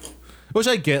 Which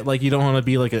I get. Like you don't want to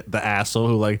be like the asshole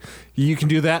who like you can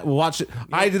do that. Well, watch it.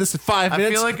 I did this in 5 I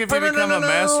minutes. feel like if you become a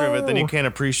master of it, then you can't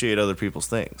appreciate other people's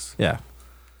things. Yeah.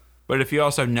 But if you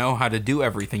also know how to do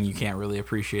everything, you can't really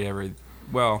appreciate every.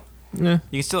 Well, Yeah.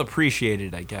 you can still appreciate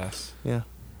it, I guess. Yeah,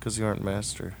 because you aren't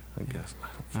master, I guess.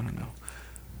 I don't know.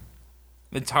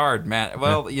 It's hard, Matt.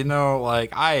 Well, you know,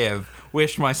 like I have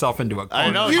wished myself into a corner. I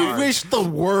know. You hard. wish the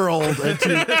world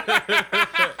into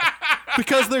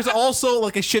because there's also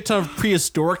like a shit ton of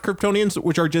prehistoric Kryptonians,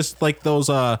 which are just like those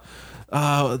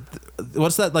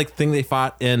what's that like thing they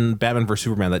fought in Batman vs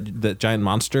Superman, that giant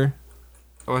monster?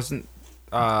 It wasn't.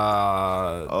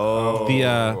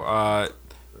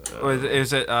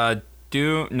 Is it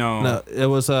do no? No, it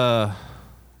was can't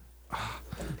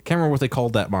remember what they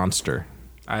called that monster.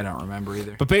 I don't remember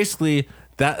either. But basically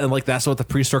that's what the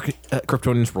prehistoric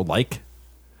Kryptonians were like.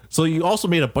 So you also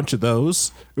made a bunch of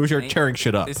those, which are tearing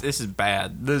shit up. This is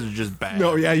bad. This is just bad.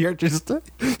 No, yeah, you're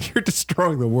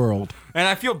destroying the world. And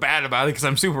I feel bad about it because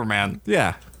I'm Superman.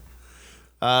 Yeah.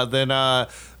 Then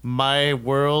my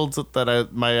world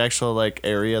my actual like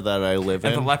area that I live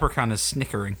And the in, leprechaun is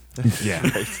snickering. Yeah.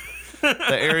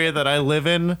 the area that I live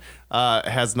in,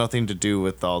 has nothing to do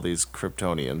with all these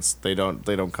Kryptonians. They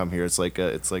don't come here. It's like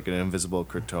an invisible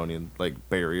Kryptonian like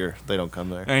barrier. They don't come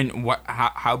there. And what?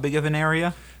 How big of an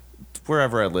area?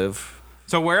 Wherever I live.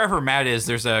 So wherever Matt is,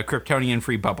 there's a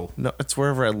Kryptonian-free bubble. No, it's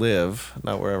wherever I live,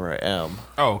 not wherever I am.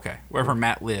 Oh, okay. Wherever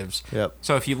Matt lives. Yep.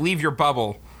 So if you leave your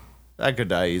bubble, I could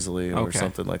die easily or okay,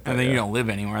 something like that. and then yeah. you don't live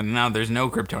anywhere, and now there's no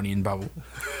Kryptonian bubble.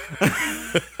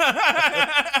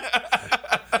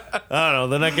 I don't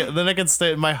know. Then I can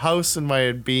stay. My house and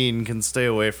my being can stay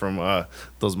away from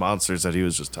those monsters that he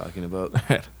was just talking about.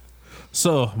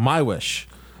 So my wish.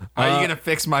 How are you gonna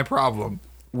fix my problem?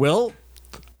 Well,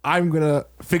 I'm gonna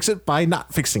fix it by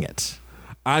not fixing it.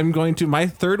 My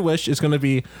third wish is gonna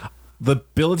be the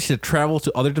ability to travel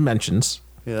to other dimensions.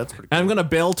 Yeah, that's pretty. And I'm gonna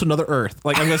bail to another Earth.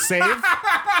 Like I'm gonna save.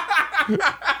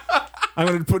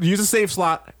 I'm gonna use a save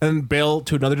slot and bail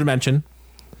to another dimension.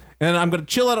 And I'm gonna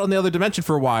chill out on the other dimension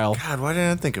for a while. God, why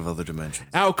didn't I think of other dimensions?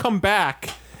 I'll come back.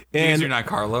 Because And you're not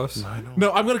Carlos.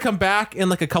 no, I'm gonna come back in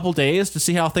like a couple days to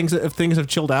see if things have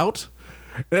chilled out.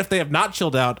 And if they have not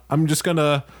chilled out, I'm just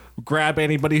gonna grab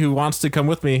anybody who wants to come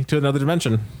with me to another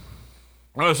dimension.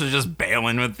 Oh, this is just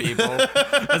bailing with people.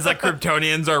 It's like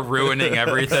Kryptonians are ruining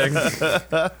everything.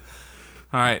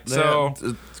 All right, so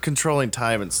Controlling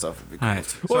time and stuff would be cool. all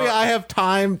right, Well, yeah, I have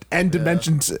time and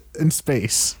dimensions in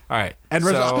space. all right, And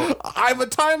so, I'm a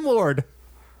Time Lord.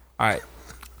 all right.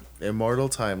 Immortal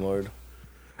Time Lord.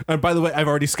 And by the way, I've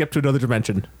already skipped to another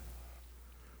dimension.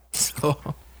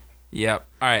 Yep.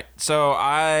 All right. So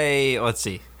let's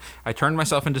see. I turned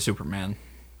myself into Superman.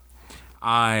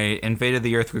 I invaded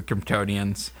the Earth with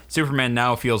Kryptonians. Superman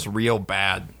now feels real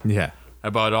bad Yeah.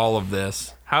 about all of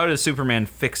this. How does Superman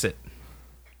fix it?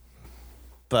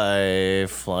 By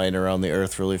flying around the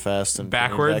Earth really fast and bringing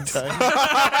Backwards? back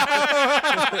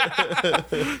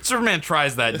time. Superman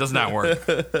tries that. It does not work.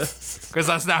 Because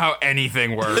that's not how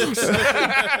anything works.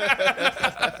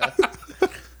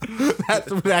 That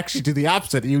would actually do the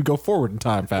opposite. You would go forward in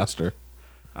time faster.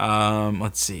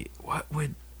 Let's see. What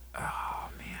would... Oh,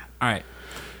 man. All right.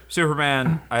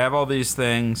 Superman, I have all these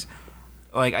things.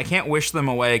 Like, I can't wish them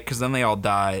away because then they all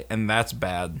die, and that's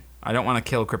bad. I don't want to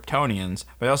kill Kryptonians,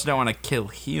 but I also don't want to kill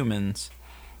humans.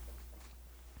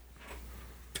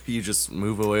 You just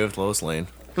move away with Lois Lane.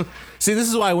 See, this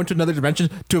is why I went to another dimension,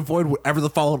 to avoid whatever the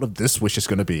fallout of this wish is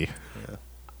going to be.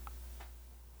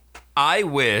 I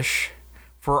wish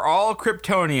for all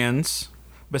Kryptonians,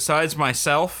 besides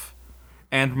myself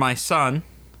and my son,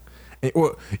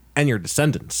 and your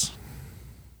descendants.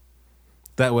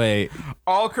 That way,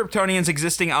 all Kryptonians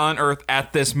existing on Earth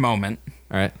at this moment,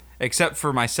 all right. except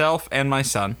for myself and my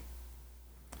son,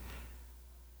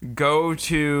 go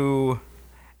to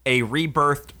a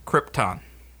rebirthed Krypton.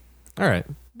 All right.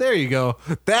 There you go.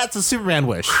 That's a Superman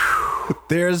wish.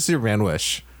 There's a Superman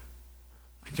wish.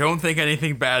 I don't think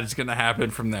anything bad is going to happen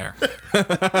from there.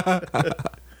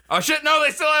 Oh shit! No,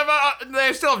 they still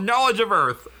have knowledge of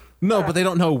Earth. No, but they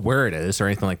don't know where it is or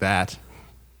anything like that.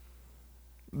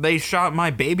 They shot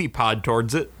my baby pod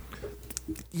towards it.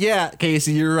 Yeah,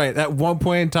 Casey, you're right. At one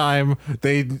point in time,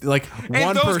 they like And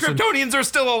one those person. Kryptonians are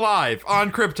still alive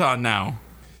on Krypton now.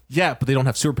 Yeah, but they don't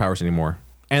have superpowers anymore,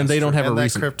 and they don't have and a that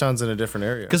reason Krypton's in a different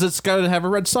area. because it's got to have a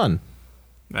red sun.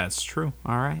 That's true.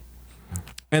 All right.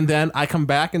 And then I come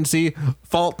back and see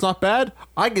fault's not bad.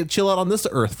 I can chill out on this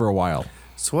Earth for a while.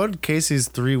 So what would Casey's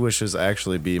 3 wishes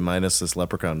actually be minus this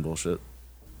leprechaun bullshit?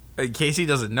 Casey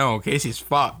doesn't know. Casey's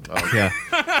fucked. Yeah.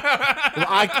 Well,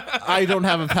 I don't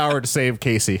have a power to save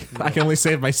Casey. I can only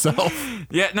save myself.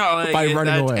 Yeah, no. Like, By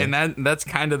running away. And that's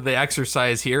kind of the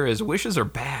exercise here is wishes are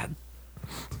bad.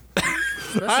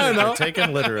 I don't know.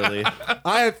 Taken literally.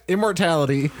 I have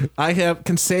immortality.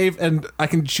 Can save, and I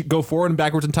can go forward and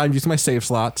backwards in time using my save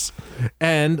slots.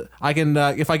 And I can,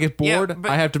 if I get bored, Yeah,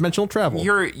 but I have dimensional travel.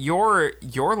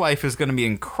 Your life is going to be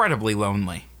incredibly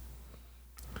lonely.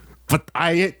 But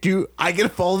I can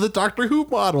follow the Doctor Who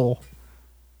model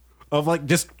of like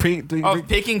just Of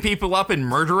picking people up and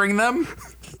murdering them?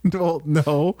 no.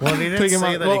 Well, he didn't Pick him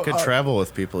say up- that well, he could travel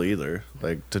with people either,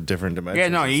 like to different dimensions. Yeah,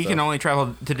 no, and he stuff. can only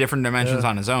travel to different dimensions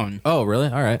on his own. Oh, really?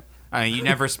 All right. You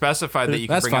never specified that you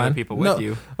can That's bring fine. other people with No.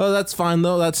 you. Oh, that's fine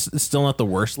though. That's still not the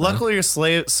worst. then. Luckily, your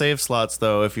save slots,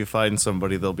 though, if you find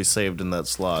somebody, they'll be saved in that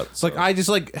slot. It's like I just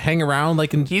like hang around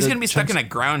like in He's going to be stuck in a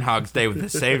Groundhog's Day with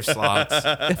his save slots.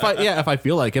 if I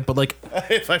feel like it, but like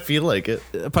if I feel like it.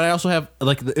 but I also have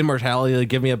like the immortality to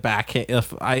give me a back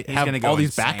if I He's have going to go all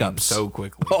these insane backups. so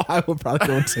quickly. Oh, I will probably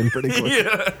go insane pretty quick.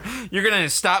 Yeah. You're going to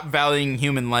stop valuing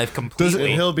human life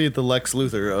completely. He'll be the Lex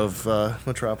Luthor of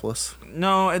Metropolis.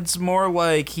 No, it's more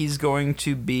like he's going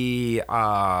to be,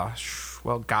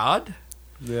 God?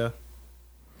 Yeah.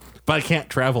 But I can't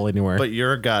travel anywhere. But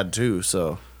you're a god, too,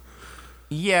 so.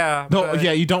 Yeah. no, but-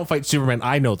 yeah, you don't fight Superman.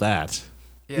 I know that.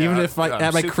 Yeah, Even if I'm at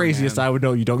my Superman. craziest, I would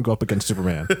know you don't go up against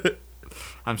Superman.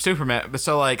 I'm Superman, but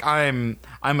so like I'm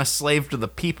a slave to the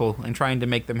people and trying to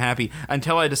make them happy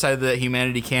until I decide that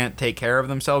humanity can't take care of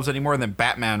themselves anymore. Then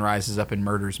Batman rises up and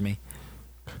murders me.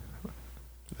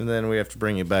 And then we have to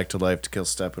bring you back to life to kill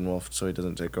Steppenwolf so he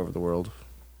doesn't take over the world.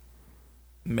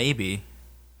 Maybe.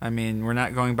 I mean, we're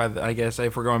not going by the. I guess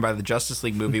if we're going by the Justice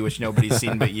League movie, which nobody's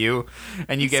seen but you,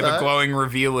 and you gave a that? glowing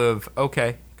reveal of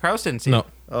okay, Kraus didn't see No. it.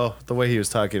 Oh, the way he was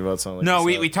talking about something. No,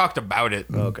 like we talked about it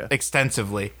okay.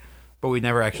 extensively, but we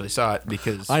never actually saw it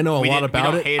because I know a lot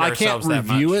about it. I can't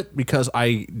review it because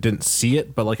I didn't see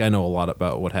it, but like I know a lot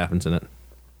about what happens in it.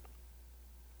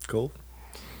 Cool.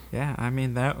 Yeah, I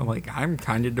mean that. Like, I'm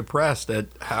kind of depressed at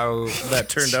how That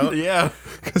turned out. Yeah.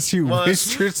 Because you Well,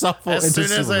 wished yourself As into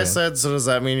soon as Superman. I said, so does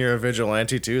that mean you're a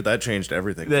vigilante too? That changed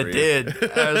everything. That for you.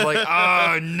 did. I was like,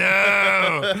 oh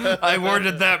no, I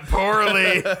worded that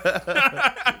poorly.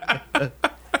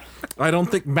 I don't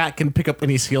think Matt can pick up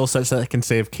any skill sets that can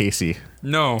save Casey.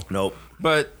 No, Nope.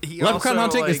 but he Leprechaun also,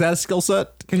 hunting, like, is that a skill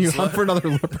set? Can you hunt for another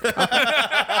leprechaun?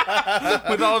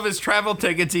 with all of his travel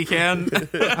tickets he can.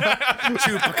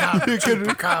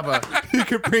 Chupacabra. You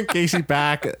could bring Casey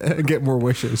back and get more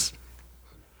wishes.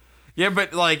 Yeah,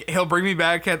 but like he'll bring me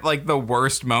back at like the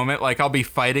worst moment. Like I'll be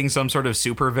fighting some sort of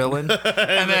supervillain,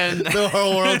 and then The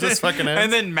whole world just fucking ends.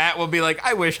 and then Matt will be like,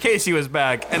 "I wish Casey was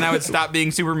back," and I would stop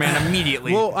being Superman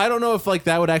immediately. Well, I don't know if like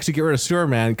that would actually get rid of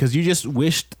Superman because you just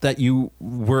wished that you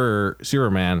were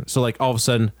Superman. So like all of a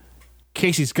sudden,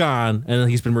 Casey's gone and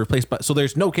he's been replaced by. So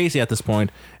there's no Casey at this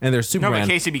point, and there's no, Superman. but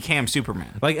Casey became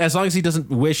Superman. Like as long as he doesn't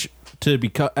wish to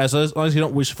become, as long as you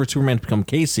don't wish for Superman to become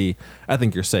Casey, I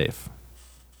think you're safe.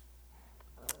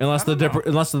 Unless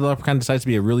the leprechaun decides to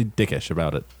be really dickish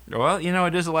about it. Well, you know,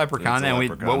 it is a leprechaun, It's a and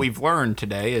leprechaun. what we've learned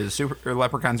today is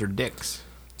leprechauns are dicks.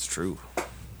 It's true.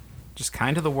 Just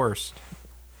kind of the worst.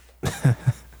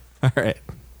 All right.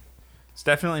 It's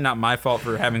definitely not my fault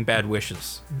for having bad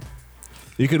wishes.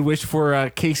 You could wish for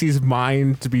Casey's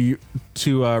mind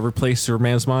to replace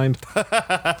Superman's mind.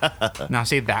 Now,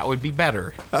 see, that would be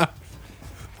better.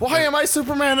 Why am I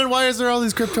Superman and why is there all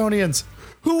these Kryptonians?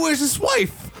 Who is this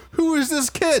wife? Who is this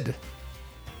kid?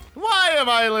 Why am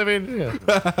I living? Yeah.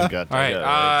 God, All right,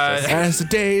 As the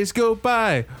days go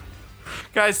by,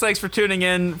 Guys, thanks for tuning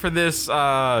in for this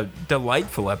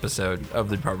delightful episode of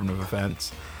the Department of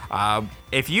Offense.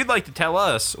 If you'd like to tell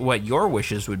us what your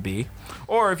wishes would be,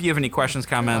 or if you have any questions,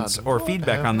 comments, or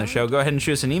feedback on the show, go ahead and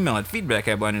shoot us an email at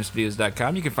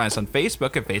feedback@blindnewsstudios.com. You can find us on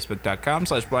Facebook at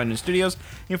facebook.com/blindnewsstudios.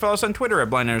 You can follow us on Twitter at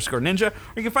blind_ninja, or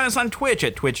you can find us on Twitch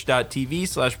at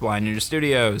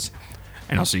twitch.tv/blindnewsstudios.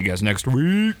 And I'll see you guys next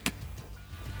week.